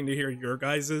and loving to hear your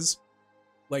guys's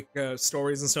like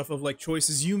stories and stuff of like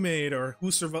choices you made, or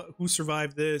who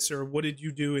survived this, or what did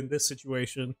you do in this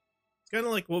situation. It's kind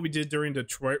of like what we did during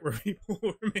Detroit, where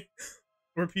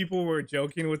people were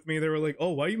joking with me. They were like,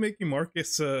 "Oh, why are you making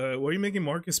Marcus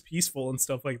peaceful and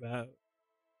stuff like that?"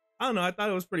 I don't know. I thought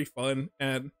it was pretty fun.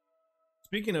 And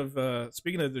speaking of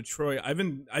Detroit,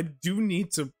 I do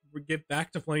need to get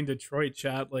back to playing Detroit,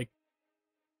 chat. Like,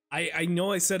 I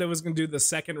know I said I was gonna do the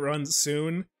second run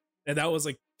soon, and that was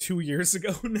like 2 years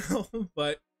ago now.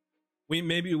 But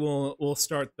we'll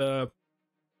start the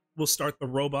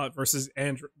robot versus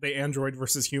the android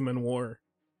versus human war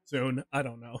soon. I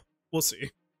don't know. We'll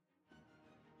see.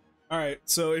 All right.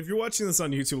 So if you're watching this on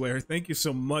YouTube later, thank you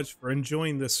so much for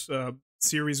enjoying this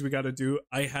series we got to do.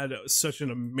 I had such an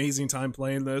amazing time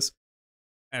playing this,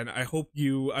 and I hope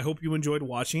you enjoyed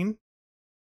watching.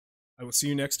 I will see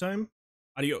you next time.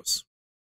 Adios.